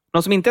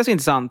 Något som inte är så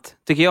intressant,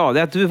 tycker jag, det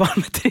är att du vann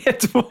med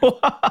 3-2.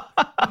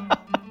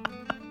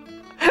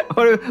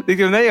 Tyckte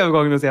du den här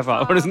övergången,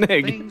 Stefan? Var du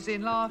snygg?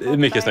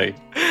 Mycket snygg.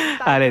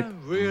 Härligt.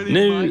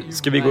 Nu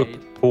ska vi gå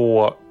upp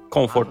på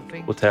Comfort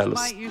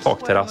Hotels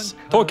takterrass,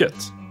 taket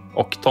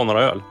och ta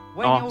några öl.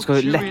 Ja, ska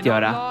vi lätt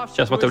göra.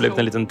 Känns som att det har blivit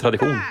en liten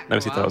tradition när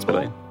vi sitter här och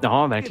spelar in.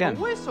 Ja, verkligen.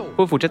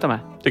 Får vi fortsätta med.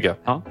 Tycker jag.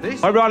 Ja.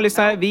 Ha det bra,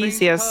 lyssnare. Vi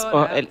ses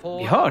och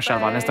vi hörs i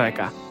alla fall nästa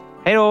vecka.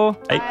 Hej då!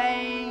 Hej!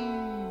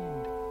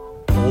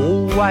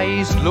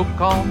 Always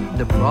look on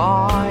the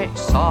bright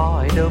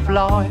side of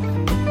life.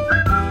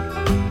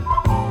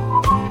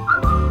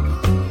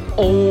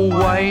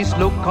 Always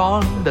look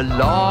on the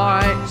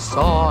light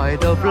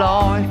side of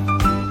life.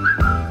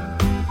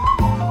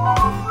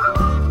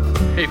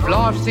 If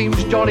life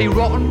seems jolly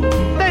rotten,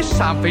 there's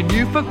something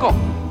you've forgotten,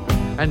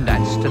 and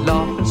that's to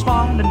laugh and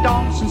smile and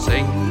dance and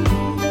sing.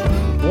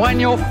 When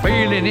you're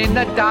feeling in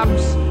the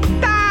dumps,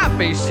 don't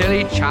be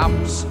silly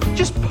chumps.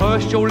 Just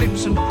purse your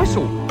lips and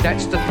whistle,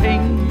 that's the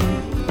thing.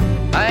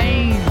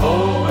 Hey,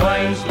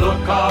 always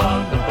look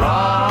on the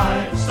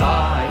bright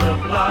side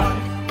of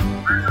life.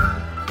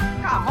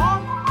 Come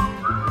on.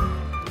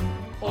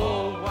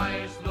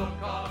 Always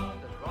look on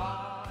the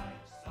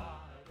bright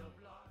side of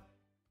life.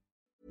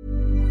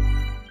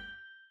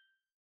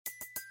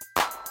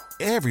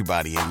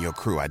 Everybody in your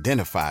crew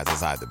identifies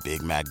as either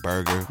Big Mac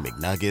Burger,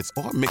 McNuggets,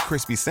 or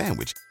McCrispy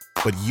Sandwich.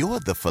 But you're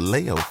the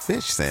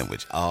Filet-O-Fish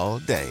Sandwich all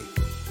day.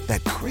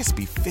 That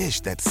crispy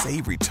fish, that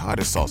savory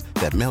tartar sauce,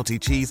 that melty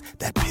cheese,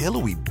 that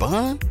pillowy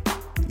bun.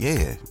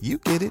 Yeah, you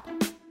get it.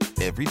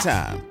 Every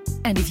time.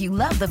 And if you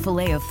love the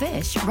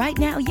Filet-O-Fish, right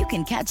now you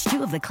can catch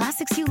two of the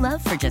classics you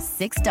love for just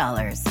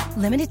 $6.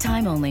 Limited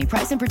time only.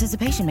 Price and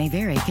participation may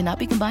vary. Cannot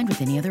be combined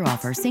with any other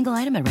offer. Single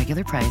item at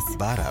regular price.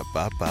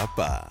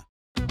 Ba-da-ba-ba-ba.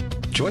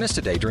 Join us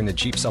today during the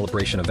Jeep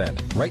Celebration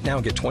event. Right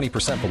now, get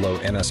 20% below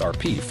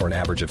MSRP for an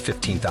average of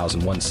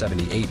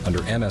 $15,178 under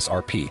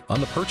MSRP on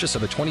the purchase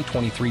of a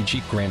 2023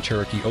 Jeep Grand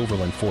Cherokee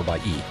Overland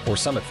 4xE or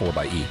Summit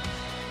 4xE.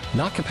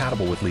 Not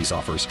compatible with lease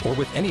offers or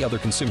with any other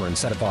consumer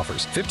incentive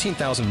offers.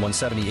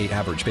 $15,178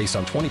 average based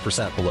on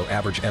 20% below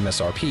average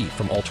MSRP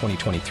from all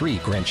 2023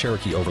 Grand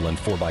Cherokee Overland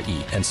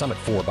 4xE and Summit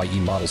 4xE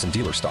models in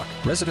dealer stock.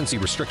 Residency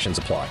restrictions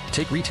apply.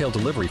 Take retail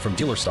delivery from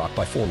dealer stock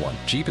by 4/1.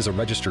 Jeep is a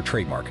registered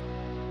trademark.